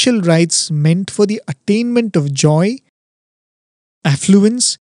special rites meant for the attainment of joy,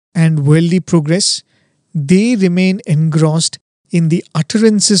 affluence, and worldly progress, they remain engrossed in the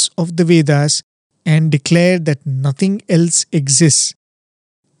utterances of the Vedas and declare that nothing else exists.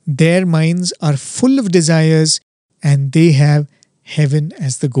 Their minds are full of desires and they have heaven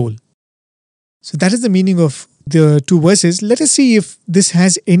as the goal. So that is the meaning of the two verses. Let us see if this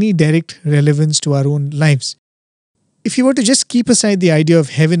has any direct relevance to our own lives. If you were to just keep aside the idea of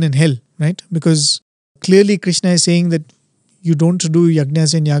heaven and hell, right? Because clearly Krishna is saying that you don't do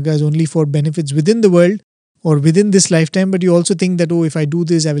yajnas and yagas only for benefits within the world or within this lifetime, but you also think that, oh, if I do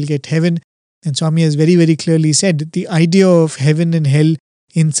this, I will get heaven. And Swami has very, very clearly said the idea of heaven and hell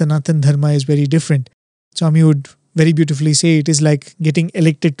in Sanatan Dharma is very different. Swami would very beautifully say it is like getting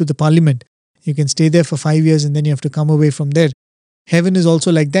elected to the parliament. You can stay there for 5 years and then you have to come away from there. Heaven is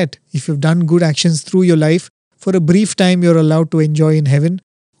also like that. If you've done good actions through your life, for a brief time you're allowed to enjoy in heaven.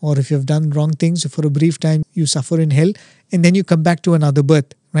 Or if you've done wrong things, for a brief time you suffer in hell and then you come back to another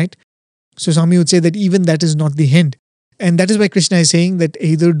birth, right? So Swami would say that even that is not the end. And that is why Krishna is saying that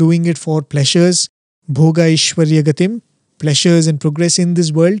either doing it for pleasures, Bhoga Ishwarya Gatim, pleasures and progress in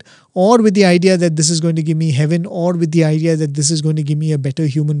this world, or with the idea that this is going to give me heaven, or with the idea that this is going to give me a better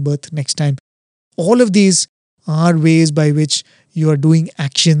human birth next time. All of these are ways by which you are doing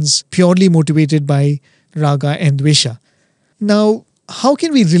actions purely motivated by raga and dvesha. Now, how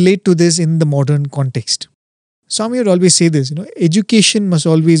can we relate to this in the modern context? Swami would always say this, education must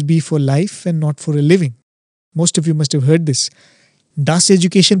always be for life and not for a living. Most of you must have heard this. Does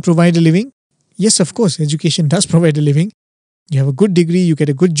education provide a living? Yes, of course, education does provide a living. You have a good degree, you get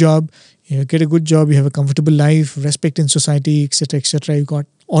a good job, you have a comfortable life, respect in society, etc., etc. You got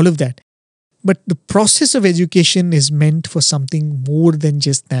all of that. But the process of education is meant for something more than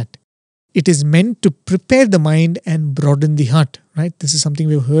just that. It is meant to prepare the mind and broaden the heart, right? This is something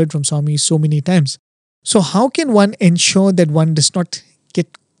we've heard from Swami so many times. So how can one ensure that one does not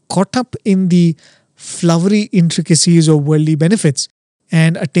get caught up in the flowery intricacies of worldly benefits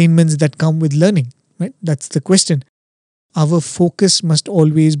and attainments that come with learning, right? That's the question. Our focus must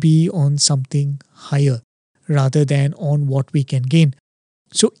always be on something higher rather than on what we can gain.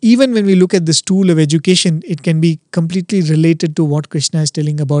 So even when we look at this tool of education, it can be completely related to what Krishna is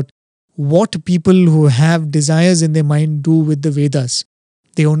telling about what people who have desires in their mind do with the Vedas.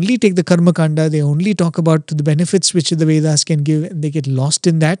 They only take the Karma Kanda, they only talk about the benefits which the Vedas can give, and they get lost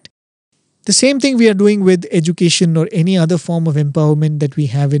in that. The same thing we are doing with education or any other form of empowerment that we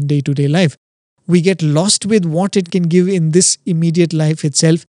have in day-to-day life. We get lost with what it can give in this immediate life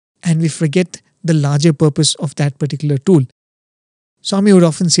itself, and we forget the larger purpose of that particular tool. Swami would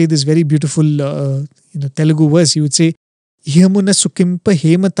often say this very beautiful Telugu verse. He would say, Ihmuna sukimpa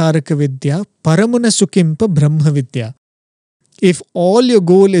hema taraka vidya, paramuna sukimpa brahma vidya. If all your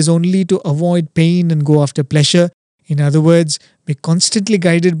goal is only to avoid pain and go after pleasure, in other words, be constantly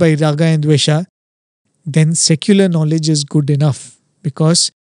guided by raga and dvesha, then secular knowledge is good enough.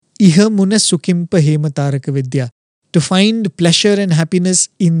 Because Ihmuna sukimpa hema taraka vidya. To find pleasure and happiness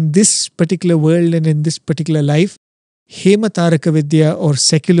in this particular world and in this particular life, Hema Taraka Vidya or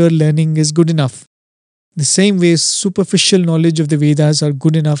secular learning is good enough. The same way superficial knowledge of the Vedas are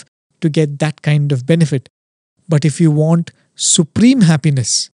good enough to get that kind of benefit. But if you want supreme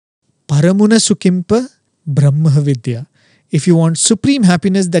happiness, Paramuna Sukimpa Brahma Vidya. If you want supreme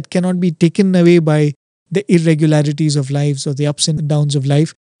happiness that cannot be taken away by the irregularities of lives or the ups and downs of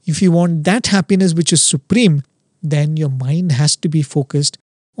life, if you want that happiness which is supreme, then your mind has to be focused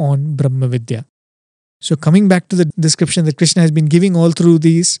on Brahma Vidya. So coming back to the description that Krishna has been giving all through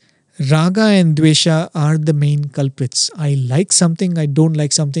these, Raga and Dvesha are the main culprits. I like something, I don't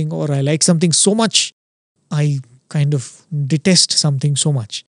like something, or I like something so much, I kind of detest something so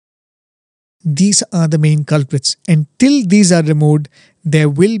much. These are the main culprits. Until these are removed, there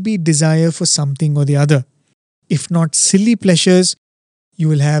will be desire for something or the other. If not silly pleasures, you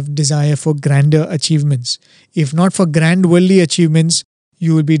will have desire for grander achievements. If not for grand worldly achievements,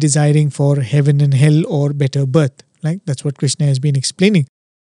 you will be desiring for heaven and hell or better birth. Like that's what Krishna has been explaining.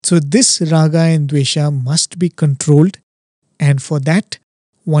 So this raga and dvesha must be controlled, and for that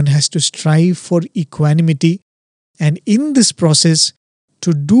one has to strive for equanimity, and in this process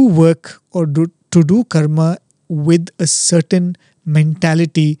to do work or to do karma with a certain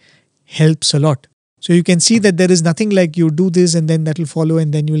mentality helps a lot. So you can see that there is nothing like you do this and then that will follow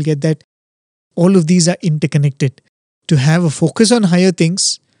and then you will get that. All of these are interconnected. To have a focus on higher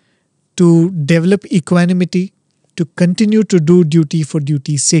things, to develop equanimity, to continue to do duty for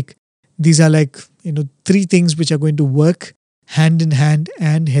duty's sake. These are like, three things which are going to work hand in hand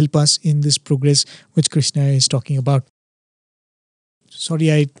and help us in this progress which Krishna is talking about.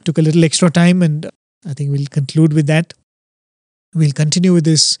 Sorry, I took a little extra time and I think we'll conclude with that. We'll continue with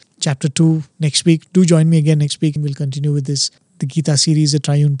this chapter 2 next week. Do join me again next week and we'll continue with this, the Gita series, The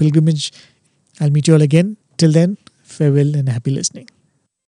Triune Pilgrimage. I'll meet you all again. Till then, farewell and happy listening.